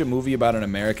you watch a movie about an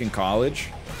American college,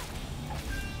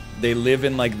 they live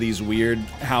in, like, these weird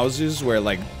houses where,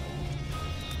 like,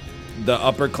 the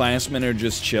upperclassmen are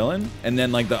just chilling, and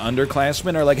then, like, the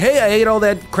underclassmen are like, hey, I ate all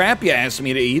that crap you asked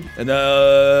me to eat, and,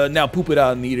 now poop it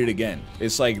out and eat it again.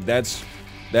 It's like, that's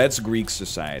Greek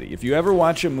society. If you ever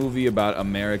watch a movie about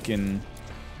American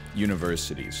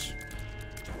universities...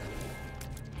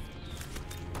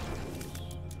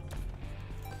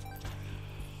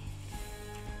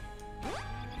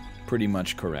 Pretty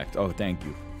much correct. Oh, thank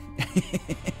you.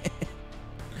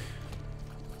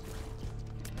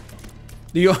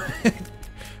 You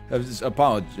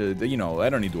apologize. You know, I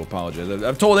don't need to apologize.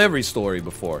 I've told every story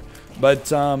before,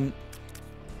 but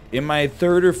in my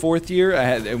 3rd or 4th year, I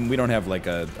had, and we don't have like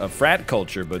a frat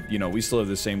culture, but you know, we still have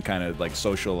the same kind of like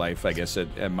social life, I guess, at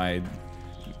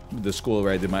the school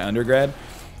where I did my undergrad.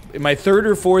 In my 3rd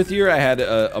or 4th year, I had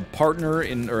a partner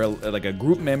like a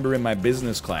group member in my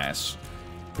business class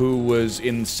who was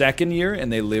in 2nd year, and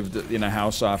they lived in a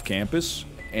house off campus,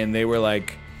 and they were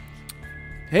like,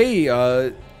 hey,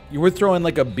 you were throwing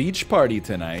like a beach party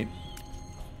tonight.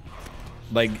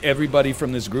 Like, everybody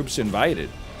from this group's invited.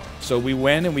 So we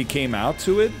went and we came out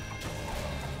to it.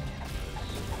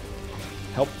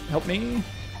 Help me?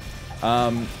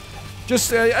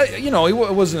 You know, I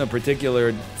wasn't a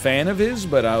particular fan of his,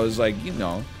 but I was like, you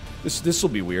know, this will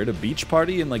be weird. A beach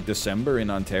party in like December in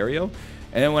Ontario.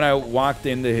 And then when I walked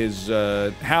into his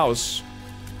house,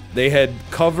 they had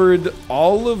covered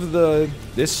all of the...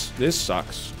 This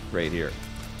sucks right here.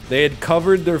 They had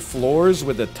covered their floors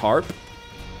with a tarp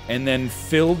and then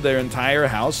filled their entire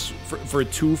house for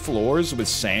 2 floors with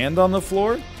sand on the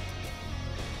floor.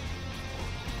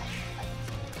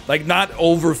 Like, not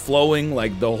overflowing,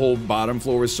 like the whole bottom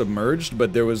floor was submerged,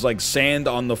 but there was like sand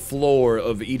on the floor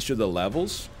of each of the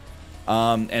levels.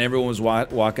 And everyone was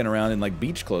walking around in like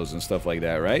beach clothes and stuff like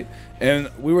that, right? And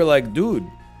we were like, dude,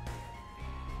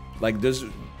 like,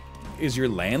 is your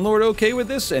landlord okay with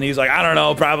this? And he's like, I don't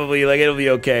know, probably, like, it'll be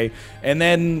okay. And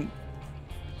then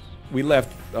we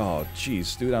left. Oh,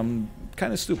 jeez, dude, I'm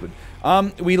kind of stupid.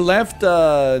 We left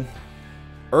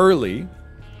early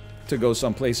to go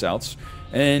someplace else,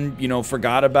 and, you know,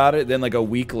 forgot about it. Then, like, a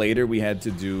week later, we had to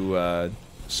do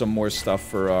some more stuff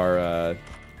for our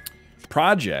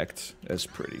project. That's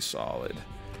pretty solid.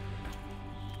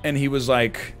 And he was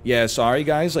like, yeah, sorry,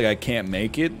 guys, like, I can't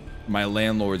make it. My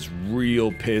landlord's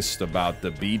real pissed about the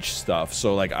beach stuff,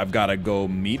 so, like, I've got to go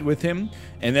meet with him.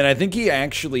 And then I think he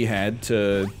actually had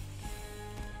to,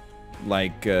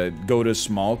 like, go to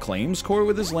small claims court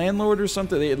with his landlord or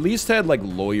something. They at least had, like,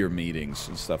 lawyer meetings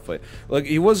and stuff like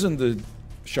he wasn't the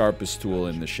sharpest tool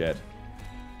in the shed.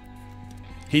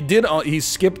 He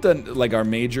skipped, like, our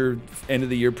major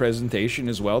end-of-the-year presentation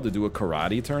as well to do a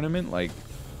karate tournament, like...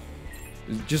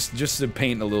 Just to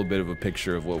paint a little bit of a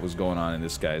picture of what was going on in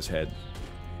this guy's head.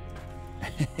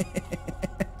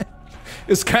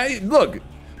 This guy, look,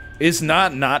 it's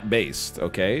not based,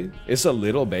 okay? It's a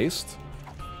little based.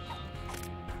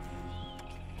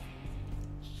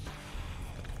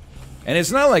 And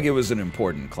it's not like it was an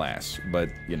important class, but,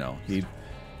 you know,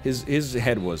 his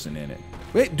head wasn't in it.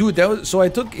 Wait, dude, that was, so I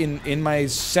took, in my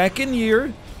second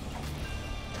year,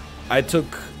 I took...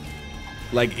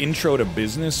 like intro to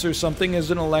business or something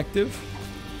as an elective,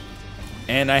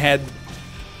 and I had,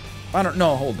 I don't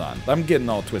know, hold on, I'm getting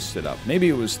all twisted up. Maybe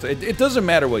it was, it doesn't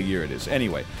matter what year it is.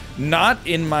 Anyway, not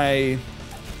in my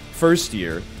first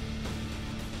year,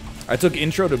 I took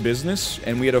intro to business,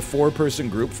 and we had a 4-person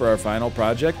group for our final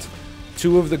project.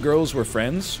 2 of the girls were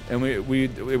friends, and it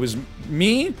was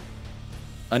me,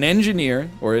 an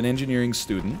engineer, or an engineering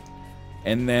student,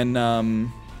 and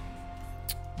then,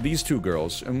 these 2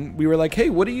 girls, and we were like, hey,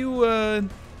 what do you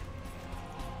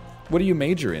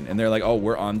major in? And they're like, oh,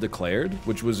 we're undeclared,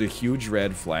 which was a huge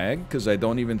red flag, because I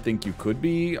don't even think you could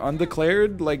be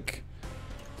undeclared, like,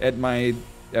 at my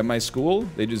school.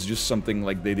 They just something,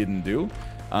 like, they didn't do.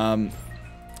 And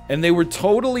they were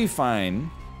totally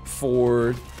fine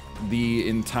for the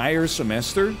entire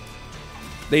semester.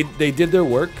 They did their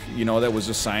work, you know, that was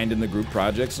assigned in the group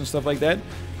projects and stuff like that.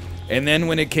 And then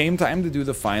when it came time to do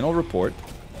the final report,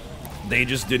 they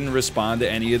just didn't respond to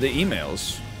any of the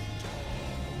emails.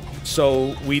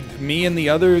 So me and the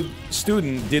other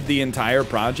student did the entire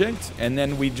project, and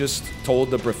then we just told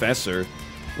the professor,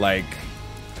 like,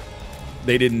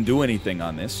 they didn't do anything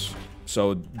on this,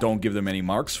 so don't give them any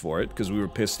marks for it, because we were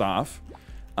pissed off.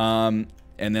 And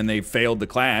then they failed the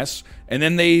class, and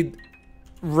then they,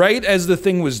 right as the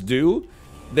thing was due,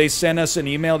 they sent us an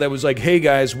email that was like, hey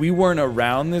guys, we weren't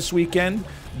around this weekend,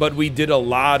 but we did a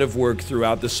lot of work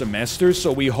throughout the semester,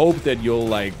 so we hope that you'll,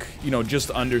 like, you know,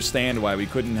 just understand why we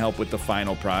couldn't help with the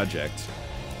final project.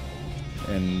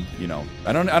 And, you know,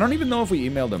 I don't even know if we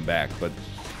emailed them back, but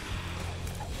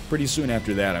pretty soon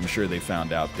after that, I'm sure they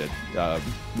found out that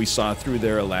we saw through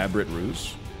their elaborate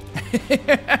ruse.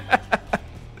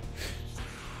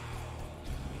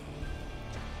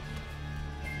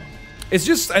 It's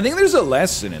just, I think there's a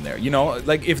lesson in there, you know?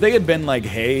 Like, if they had been like,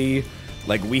 hey,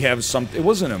 like, we have something, it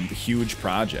wasn't a huge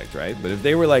project, right? But if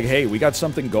they were like, hey, we got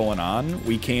something going on,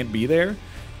 we can't be there,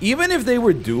 even if they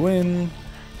were doing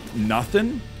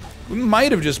nothing, we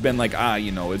might have just been like, ah,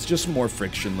 you know, it's just more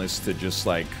frictionless to just,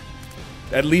 like,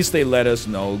 at least they let us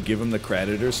know, give them the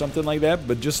credit or something like that.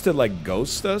 But just to, like,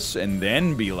 ghost us and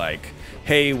then be like,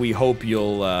 hey, we hope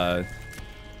you'll,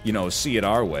 you know, see it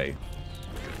our way.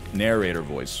 Narrator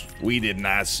voice. We did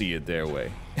not see it their way.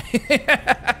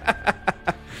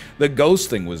 The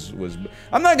ghosting was...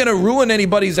 I'm not gonna ruin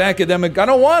anybody's academic... I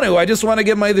don't want to. I just want to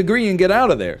get my degree and get out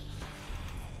of there.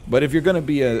 But if you're gonna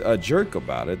be a jerk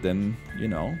about it, then, you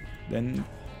know, then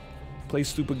play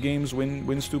stupid games,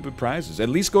 win stupid prizes. At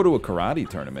least go to a karate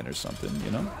tournament or something,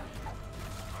 you know?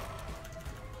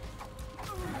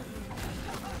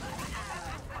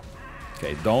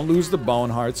 Okay, don't lose the bone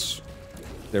hearts.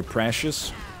 They're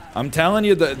precious. I'm telling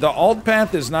you, the alt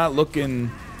path is not looking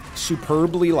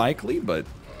superbly likely, but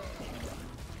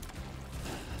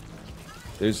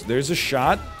there's a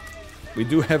shot. We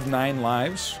do have 9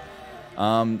 lives.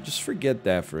 Just forget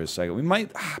that for a second. We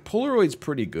might... Polaroid's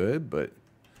pretty good, but...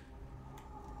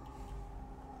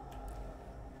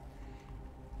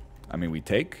 I mean, we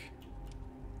take...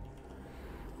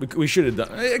 We should have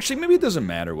done... Actually, maybe it doesn't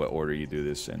matter what order you do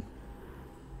this in.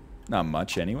 Not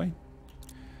much, anyway.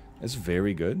 That's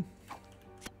very good.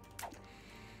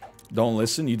 Don't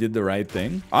listen, you did the right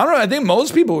thing. I don't know, I think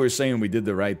most people were saying we did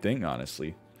the right thing,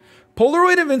 honestly.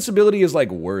 Polaroid invincibility is,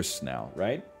 like, worse now,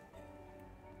 right?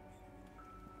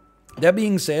 That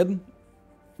being said,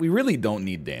 we really don't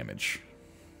need damage.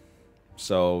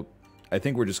 So, I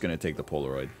think we're just gonna take the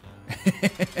Polaroid.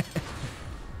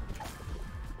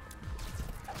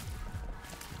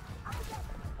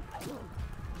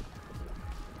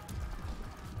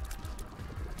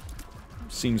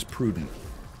 Seems prudent.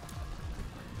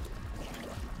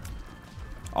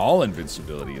 All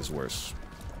invincibility is worse.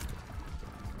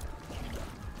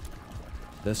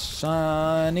 The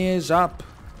sun is up.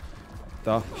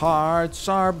 The hearts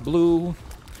are blue.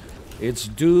 It's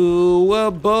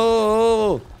doable.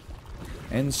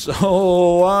 And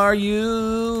so are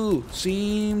you.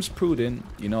 Seems prudent.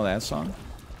 You know that song?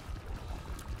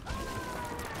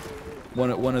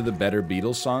 One of the better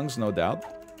Beatles songs, no doubt.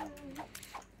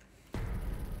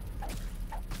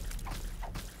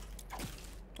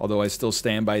 Although I still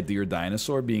stand by Dear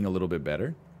Dinosaur being a little bit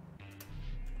better.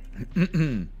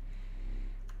 Might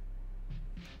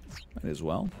as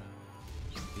well.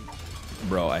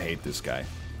 Bro, I hate this guy.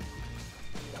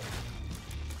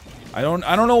 I don't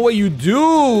know what you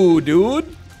do,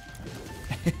 dude.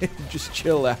 Just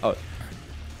chill out.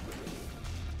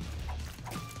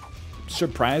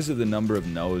 Surprised at the number of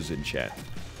no's in chat.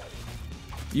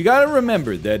 You gotta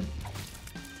remember that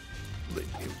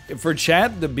for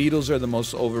chat, the Beatles are the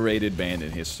most overrated band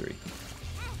in history.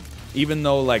 Even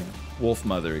though, like,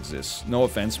 Wolfmother exists. No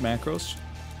offense, Macros.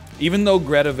 Even though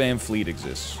Greta Van Fleet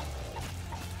exists.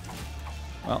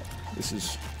 Well, this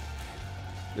is...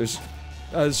 There's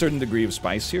a certain degree of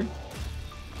spice here.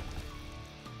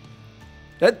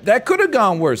 That could have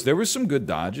gone worse. There were some good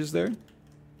dodges there.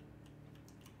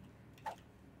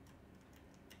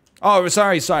 Oh,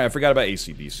 sorry, I forgot about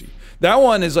AC/DC. That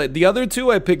one is like... The other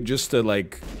two I picked just to,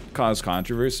 like, cause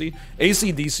controversy.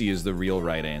 AC/DC is the real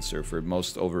right answer for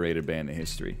most overrated band in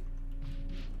history.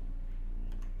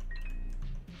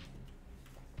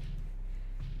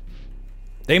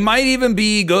 They might even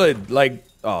be good. Like...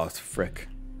 Oh, frick.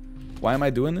 Why am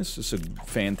I doing this? It's a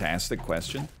fantastic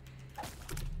question.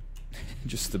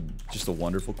 just a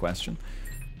wonderful question.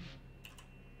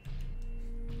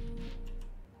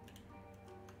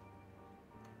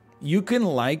 You can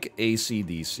like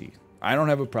AC/DC. I don't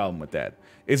have a problem with that.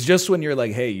 It's just when you're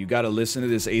like, hey, you gotta listen to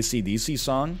this AC/DC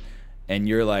song, and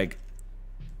you're like,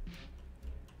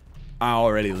 I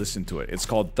already listened to it. It's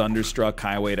called Thunderstruck,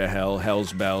 Highway to Hell,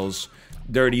 Hell's Bells,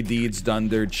 Dirty Deeds,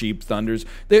 Dunder, Cheap Thunders.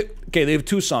 They have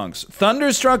two songs.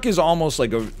 Thunderstruck is almost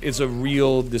like it's a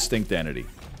real distinct entity.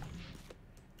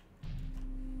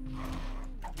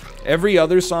 Every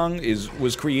other song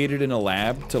was created in a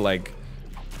lab to, like,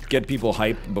 get people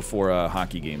hyped before a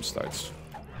hockey game starts.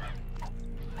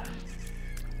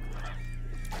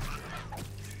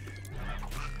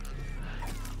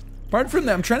 Apart from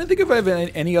that, I'm trying to think if I have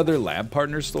any other lab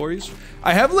partner stories.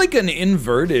 I have, like, an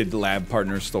inverted lab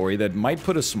partner story that might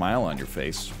put a smile on your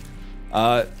face.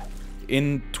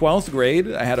 In 12th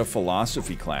grade, I had a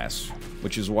philosophy class,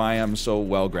 which is why I'm so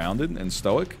well-grounded and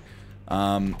stoic.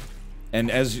 And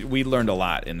as we learned a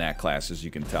lot in that class, as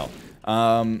you can tell.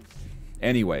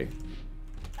 Anyway,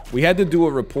 we had to do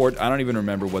a report. I don't even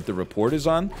remember what the report is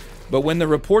on. But when the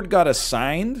report got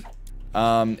assigned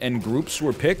and groups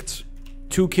were picked,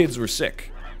 2 kids were sick.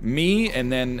 Me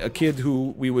and then a kid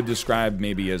who we would describe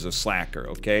maybe as a slacker,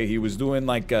 okay? He was doing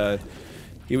like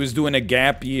he was doing a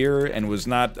gap year and was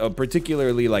not a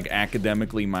particularly, like,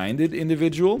 academically minded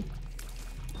individual.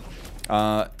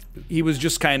 He was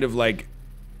just kind of like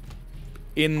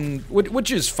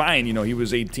which is fine, you know, he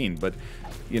was 18, but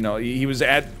you know, he was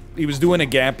doing a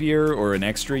gap year or an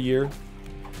extra year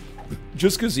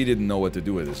just because he didn't know what to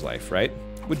do with his life, right?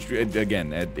 Which,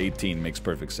 again, at 18 makes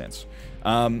perfect sense.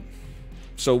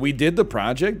 So we did the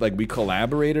project, like, we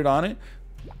collaborated on it.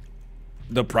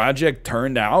 The project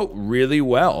turned out really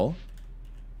well.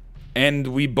 And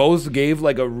we both gave,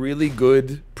 like, a really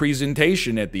good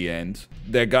presentation at the end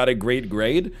that got a great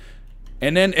grade.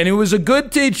 And it was a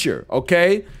good teacher,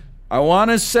 okay? I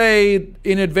want to say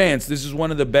in advance, this is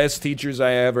one of the best teachers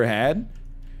I ever had.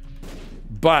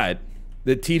 But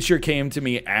the teacher came to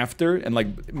me after and,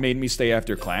 like, made me stay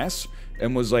after class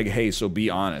and was like, hey, so be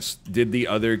honest. Did the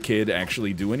other kid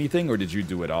actually do anything, or did you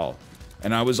do it all?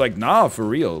 And I was like, nah, for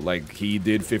real. Like, he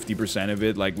did 50% of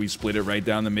it. Like, we split it right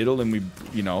down the middle, and we,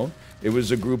 you know, it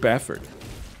was a group effort.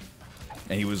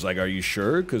 And he was like, are you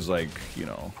sure? Because, like, you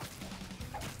know,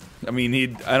 I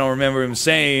mean, I don't remember him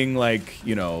saying, like,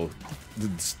 you know,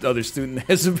 the other student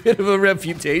has a bit of a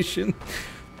reputation.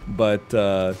 But,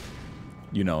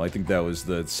 you know, I think that was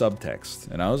the subtext.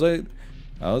 And I was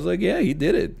like, yeah, he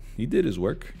did it. He did his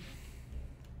work.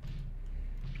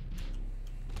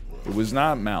 It was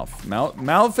not Mouth.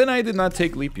 Mouth and I did not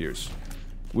take leap years.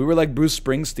 We were like Bruce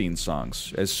Springsteen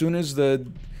songs. As soon as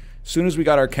we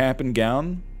got our cap and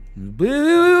gown, we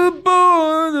were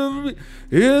born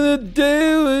in the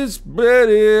day was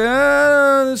spreading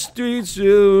out on the streets of a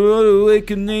runaway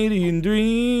Canadian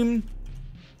dream.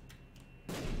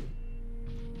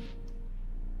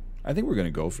 I think we're gonna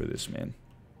go for this, man.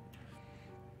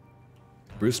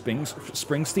 Bruce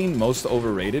Springsteen, most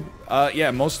overrated? Yeah,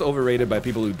 most overrated by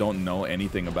people who don't know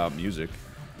anything about music.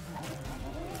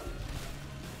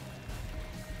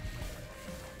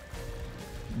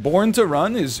 Born to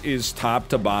Run is top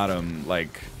to bottom,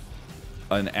 like,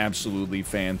 an absolutely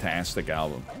fantastic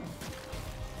album.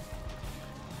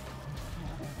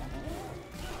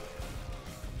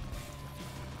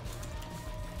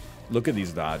 Look at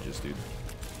these dodges, dude.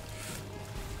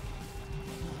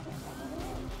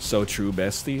 So true,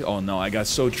 bestie. Oh no, I got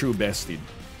so true, bestie.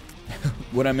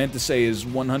 What I meant to say is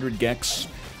 100 Gex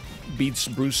beats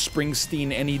Bruce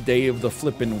Springsteen any day of the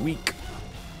flippin' week.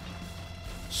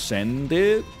 Send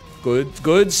it.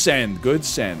 Good send. Good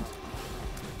send.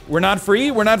 We're not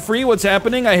free? We're not free? What's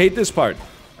happening? I hate this part.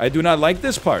 I do not like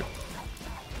this part.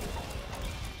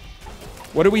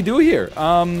 What do we do here?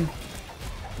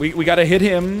 We gotta hit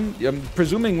him. I'm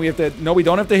presuming we have to... No, we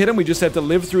don't have to hit him. We just have to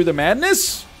live through the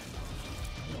madness?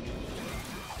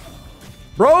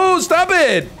 Bro, stop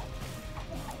it!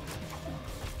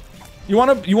 You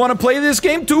wanna play this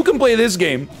game? Two can play this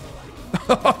game.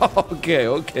 Okay,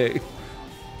 okay.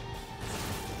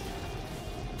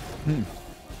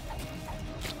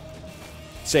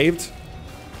 Saved.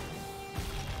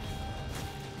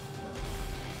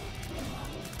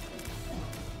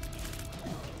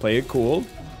 Play it cool.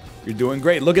 You're doing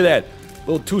great. Look at that.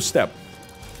 Little two-step.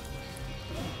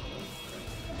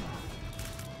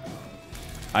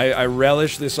 I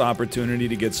relish this opportunity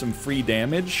to get some free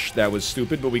damage. That was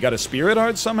stupid, but we got a Spirit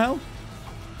Heart somehow?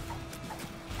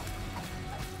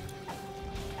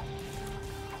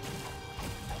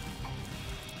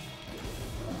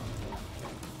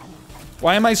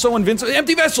 Why am I so invincible?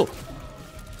 Empty Vessel!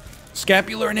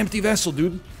 Scapular and Empty Vessel,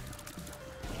 dude.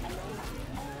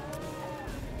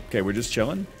 Okay, we're just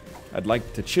chilling. I'd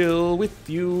like to chill with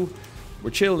you.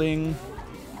 We're chilling.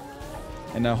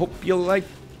 And I hope you like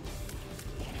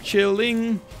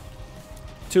chilling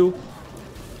too.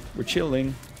 We're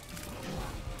chilling.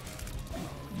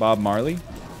 Bob Marley.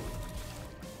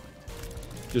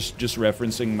 Just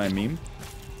referencing my meme.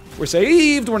 We're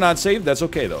saved. We're not saved. That's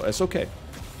okay though. That's okay.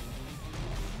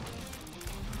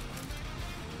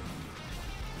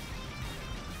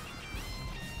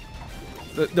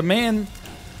 The man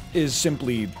is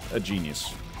simply a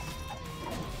genius.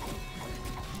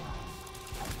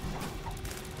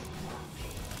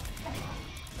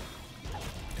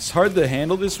 It's hard to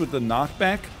handle this with the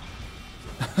knockback.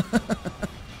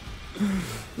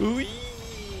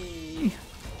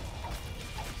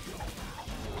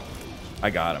 I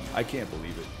got him. I can't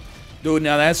believe it. Dude,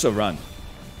 now that's a run.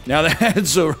 Now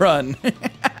that's a run.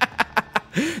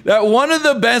 That one of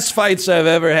the best fights I've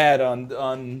ever had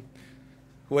on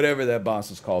whatever that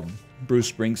boss is called.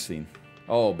 Bruce Springsteen.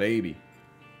 Oh, baby.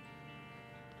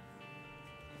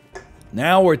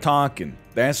 Now we're talking.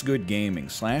 That's good gaming.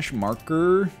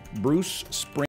 /marker Bruce Springsteen.